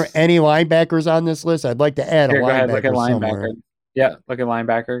just. Are there any linebackers on this list? I'd like to add a linebacker. Go ahead, look at linebacker. Somewhere. Yeah, look at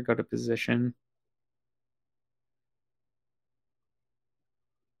linebacker. Go to position.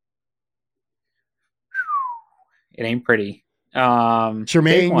 It ain't pretty.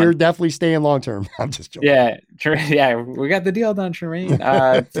 Tremaine, you're definitely staying long term. I'm just joking. Yeah, we got the deal done, Tremaine.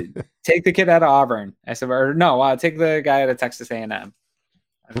 Take the kid out of Auburn. I said, or no, take the guy out of Texas A&M.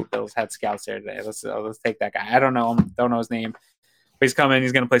 Bills had scouts there today. Let's take that guy. I don't know him. Don't know his name. But he's coming.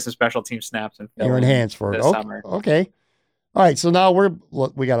 He's going to play some special team snaps and you're enhanced for this summer. Okay. All right. So now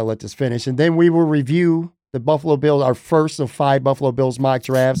we got to let this finish, and then we will review the Buffalo Bills, our first of 5 Buffalo Bills mock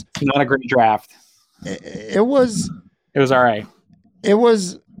drafts. Not a great draft. It was all right. It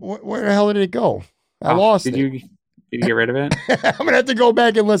was, where the hell did it go? I lost it. Did you get rid of it? I'm going to have to go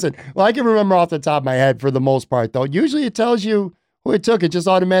back and listen. Well, I can remember off the top of my head for the most part, though. Usually it tells you who it took. It just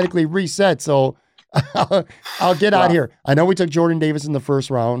automatically resets. So I'll get out here. I know we took Jordan Davis in the 1st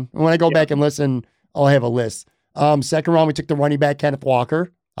round. And when I go back and listen, I'll have a list. 2nd round, we took the running back, Kenneth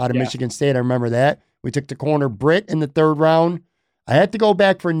Walker, out of Michigan State. I remember that. We took the corner, Britt, in the 3rd round. I had to go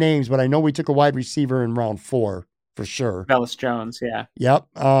back for names, but I know we took a wide receiver in round 4 for sure. Velus Jones, yeah. Yep.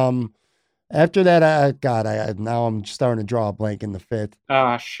 After that, now I'm starting to draw a blank in the 5th.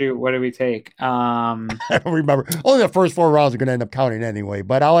 Oh, shoot. What did we take? I don't remember. Only the first 4 rounds are going to end up counting anyway,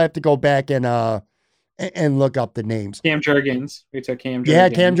 but I'll have to go back and look up the names. Cam Jurgens. We took Cam Jurgens. Yeah,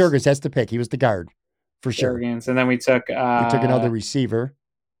 Cam Jurgens. That's the pick. He was the guard for sure. Jurgens. And then we took another receiver.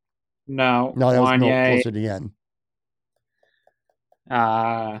 No, that was closer to the end.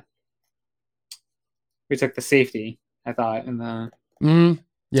 We took the safety, I thought, in the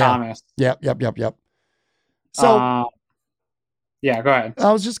Thomas. Yep. So, go ahead.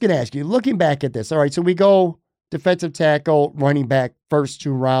 I was just going to ask you, looking back at this, all right, so we go defensive tackle, running back, first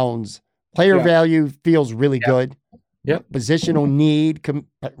 2 rounds. Player value feels really good. Yep. Positional need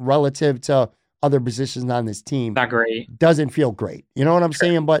relative to other positions on this team. Not great. Doesn't feel great. You know what I'm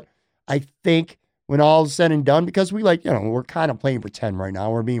saying? But I think when all is said and done, because we're kind of playing pretend right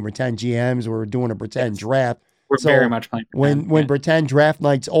now. We're being pretend GMs. We're doing a pretend draft. We're very much playing pretend. When pretend draft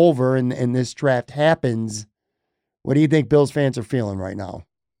night's over and this draft happens, what do you think Bills fans are feeling right now?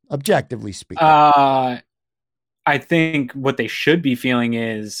 Objectively speaking. I think what they should be feeling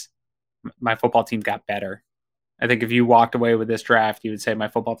is my football team got better. I think if you walked away with this draft, you would say my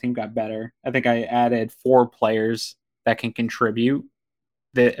football team got better. I think I added 4 players that can contribute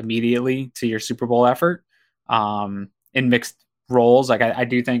immediately to your Super Bowl effort in mixed roles. Like I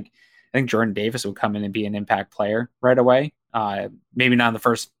do think I think Jordan Davis would come in and be an impact player right away. Maybe not in the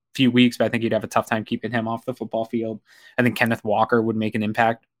first few weeks, but I think you'd have a tough time keeping him off the football field. I think Kenneth Walker would make an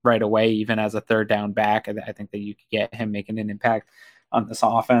impact right away, even as a third down back. I think that you could get him making an impact on this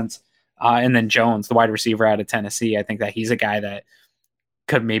offense. And then Jones, the wide receiver out of Tennessee, I think that he's a guy that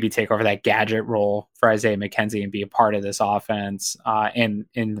could maybe take over that gadget role for Isaiah McKenzie and be a part of this offense and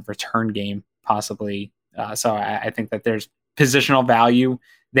in the return game, possibly. So I think that there's positional value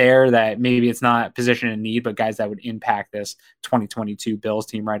there that maybe it's not position in need, but guys that would impact this 2022 Bills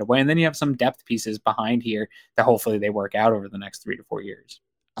team right away. And then you have some depth pieces behind here that hopefully they work out over the next 3 to 4 years.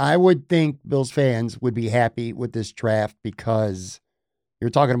 I would think Bills fans would be happy with this draft because you're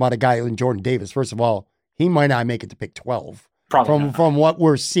talking about a guy like Jordan Davis. First of all, he might not make it to pick 12. From what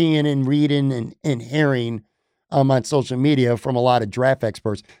we're seeing and reading and hearing on social media from a lot of draft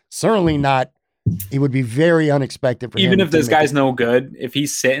experts. Certainly not. It would be very unexpected for him. Even if this guy's no good, if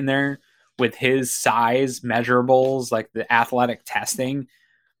he's sitting there with his size measurables, like the athletic testing,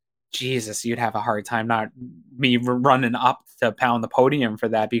 Jesus, you'd have a hard time not me running up to pound the podium for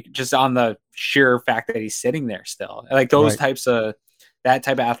that, just on the sheer fact that he's sitting there still. Like those types of that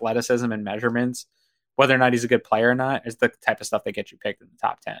type of athleticism and measurements, whether or not he's a good player or not, is the type of stuff that gets you picked in the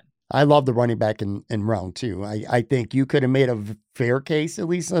top 10. I love the running back in round 2. I think you could have made a fair case, at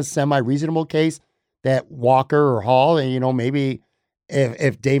least a semi-reasonable case, that Walker or Hall, and maybe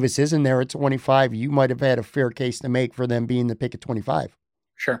if Davis isn't there at 25, you might have had a fair case to make for them being the pick at 25.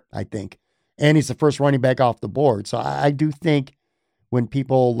 Sure. I think. And he's the first running back off the board. So I do think when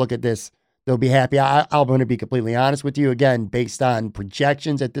people look at this, they'll be happy. I'm going to be completely honest with you. Again, based on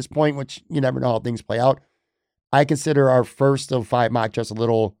projections at this point, which you never know how things play out, I consider our first of 5 mock drafts a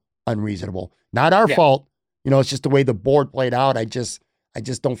little unreasonable. Not our fault. It's just the way the board played out. I just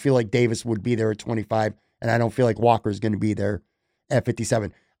don't feel like Davis would be there at 25, and I don't feel like Walker is going to be there at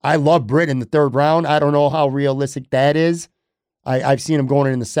 57. I love Britt in the 3rd round. I don't know how realistic that is. I've seen him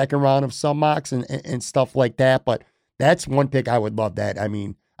going in the 2nd round of some mocks and stuff like that, but that's one pick I would love that. I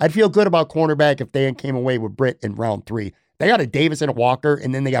mean, I'd feel good about cornerback if they came away with Britt in round 3. They got a Davis and a Walker,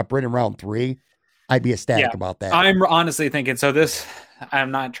 and then they got Britt in round 3. I'd be ecstatic about that. I'm honestly thinking,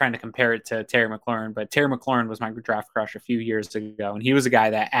 I'm not trying to compare it to Terry McLaurin, but Terry McLaurin was my draft crush a few years ago. And he was a guy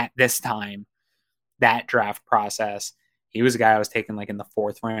that at this time, that draft process, he was a guy I was taking like in the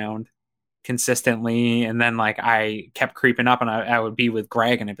 4th round consistently. And then like I kept creeping up and I would be with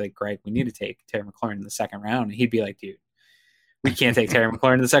Greg and I'd be like, Greg, we need to take Terry McLaurin in the 2nd round. And he'd be like, dude, we can't take Terry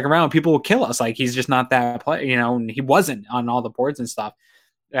McLaurin in the 2nd round. People will kill us. Like he's just not that player, and he wasn't on all the boards and stuff.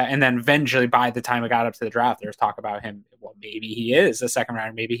 And then eventually, by the time it got up to the draft, there's talk about him. Well, maybe he is a 2nd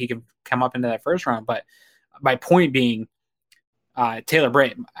round. Maybe he can come up into that 1st round. But my point being, Taylor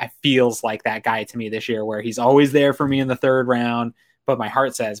Britt feels like that guy to me this year, where he's always there for me in the 3rd round. But my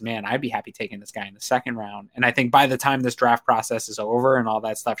heart says, man, I'd be happy taking this guy in the 2nd round. And I think by the time this draft process is over and all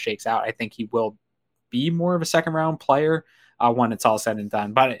that stuff shakes out, I think he will be more of a 2nd round player when it's all said and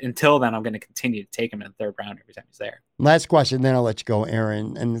done. But until then, I'm going to continue to take him in the 3rd round every time he's there. Last question, then I'll let you go,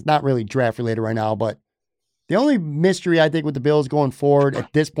 Aaron. And it's not really draft related right now, but the only mystery I think with the Bills going forward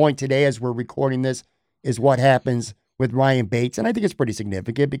at this point today, as we're recording this, is what happens with Ryan Bates. And I think it's pretty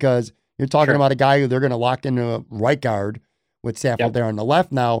significant because you're talking about a guy who they're going to lock into a right guard with Saffold there on the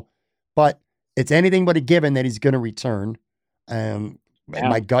left now. But it's anything but a given that he's going to return.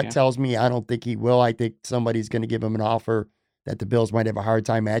 My gut tells me I don't think he will. I think somebody's going to give him an offer that the Bills might have a hard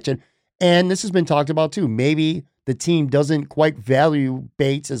time matching. And this has been talked about too. Maybe the team doesn't quite value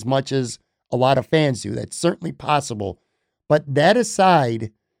Bates as much as a lot of fans do. That's certainly possible. But that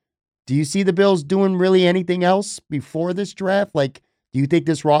aside, do you see the Bills doing really anything else before this draft? Like, do you think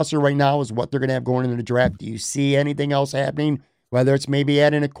this roster right now is what they're going to have going into the draft? Do you see anything else happening? Whether it's maybe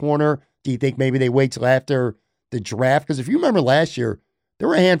adding a corner, do you think maybe they wait till after the draft? Because if you remember last year, there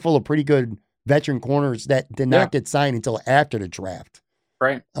were a handful of pretty good veteran corners that did not get signed until after the draft.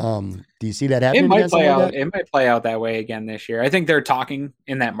 Right. Do you see that happening? It might play out. It might play out that way again this year. I think they're talking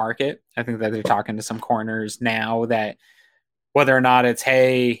in that market. I think that they're talking to some corners now that whether or not it's,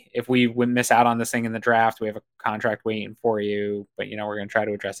 hey, if we would miss out on this thing in the draft, we have a contract waiting for you, but we're going to try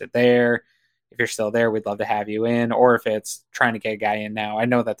to address it there. If you're still there, we'd love to have you in. Or if it's trying to get a guy in now, I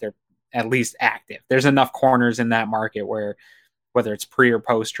know that they're at least active. There's enough corners in that market where whether it's pre or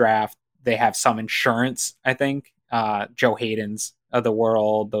post draft, they have some insurance. I think Joe Hayden's of the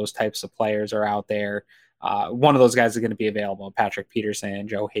world, those types of players are out there. One of those guys is going to be available. Patrick Peterson,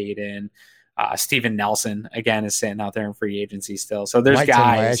 Joe Hayden, Steven Nelson, again, is sitting out there in free agency still. So there's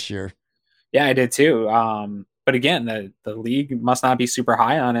guys. Last year. Yeah, I did too. But again, the league must not be super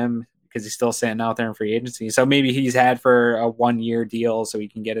high on him because he's still sitting out there in free agency. So maybe he's had for a 1-year deal so he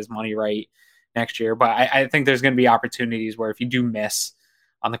can get his money right next year. But I think there's going to be opportunities where if you do miss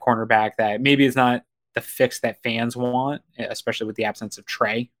on the cornerback, that maybe it's not the fix that fans want, especially with the absence of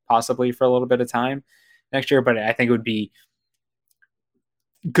Trey possibly for a little bit of time next year. But I think it would be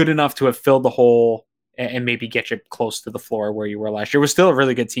good enough to have filled the hole and maybe get you close to the floor where you were last year. It was still a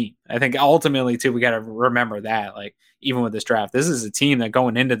really good team. I think ultimately too, we got to remember that, like, even with this draft, this is a team that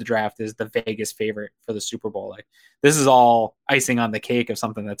going into the draft is the Vegas favorite for the Super Bowl. Like, this is all icing on the cake of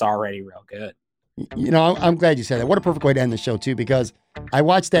something that's already real good. You know, I'm glad you said that. What a perfect way to end the show too, because I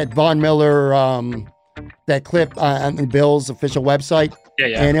watched that Von Miller, that clip on the Bills official website.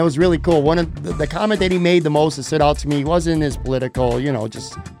 Yeah. And it was really cool. One of the comment that he made the most that stood out to me wasn't as political,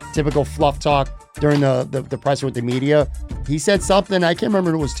 just typical fluff talk during the presser with the media. He said something, I can't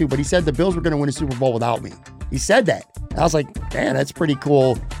remember what it was too, but he said the Bills were going to win a Super Bowl without me. He said that. And I was like, man, that's pretty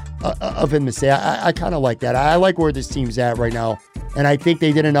cool of him to say. I kind of like that. I like where this team's at right now. And I think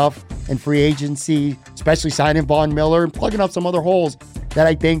they did enough in free agency, especially signing Von Miller and plugging up some other holes that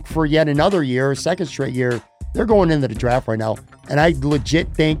I think for yet another year, second straight year, they're going into the draft right now. And I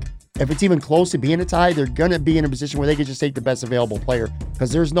legit think if it's even close to being a tie, they're going to be in a position where they can just take the best available player,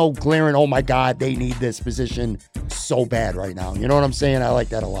 because there's no glaring, oh my God, they need this position so bad right now. You know what I'm saying? I like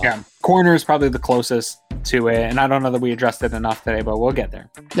that a lot. Yeah. Corner is probably the closest to it. And I don't know that we addressed it enough today, but we'll get there.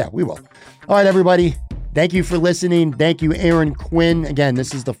 Yeah, we will. All right, everybody. Thank you for listening. Thank you, Aaron Quinn. Again,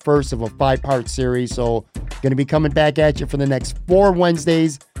 this is the first of a 5-part series. So going to be coming back at you for the next 4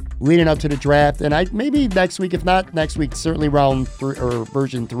 Wednesdays leading up to the draft. And maybe next week, if not next week, certainly round 3 or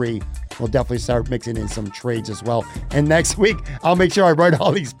version 3, we'll definitely start mixing in some trades as well. And next week, I'll make sure I write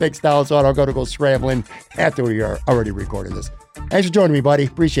all these picks down so I don't go scrambling after we are already recording this. Thanks for joining me, buddy.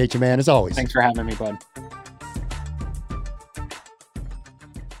 Appreciate you, man, as always. Thanks for having me, bud.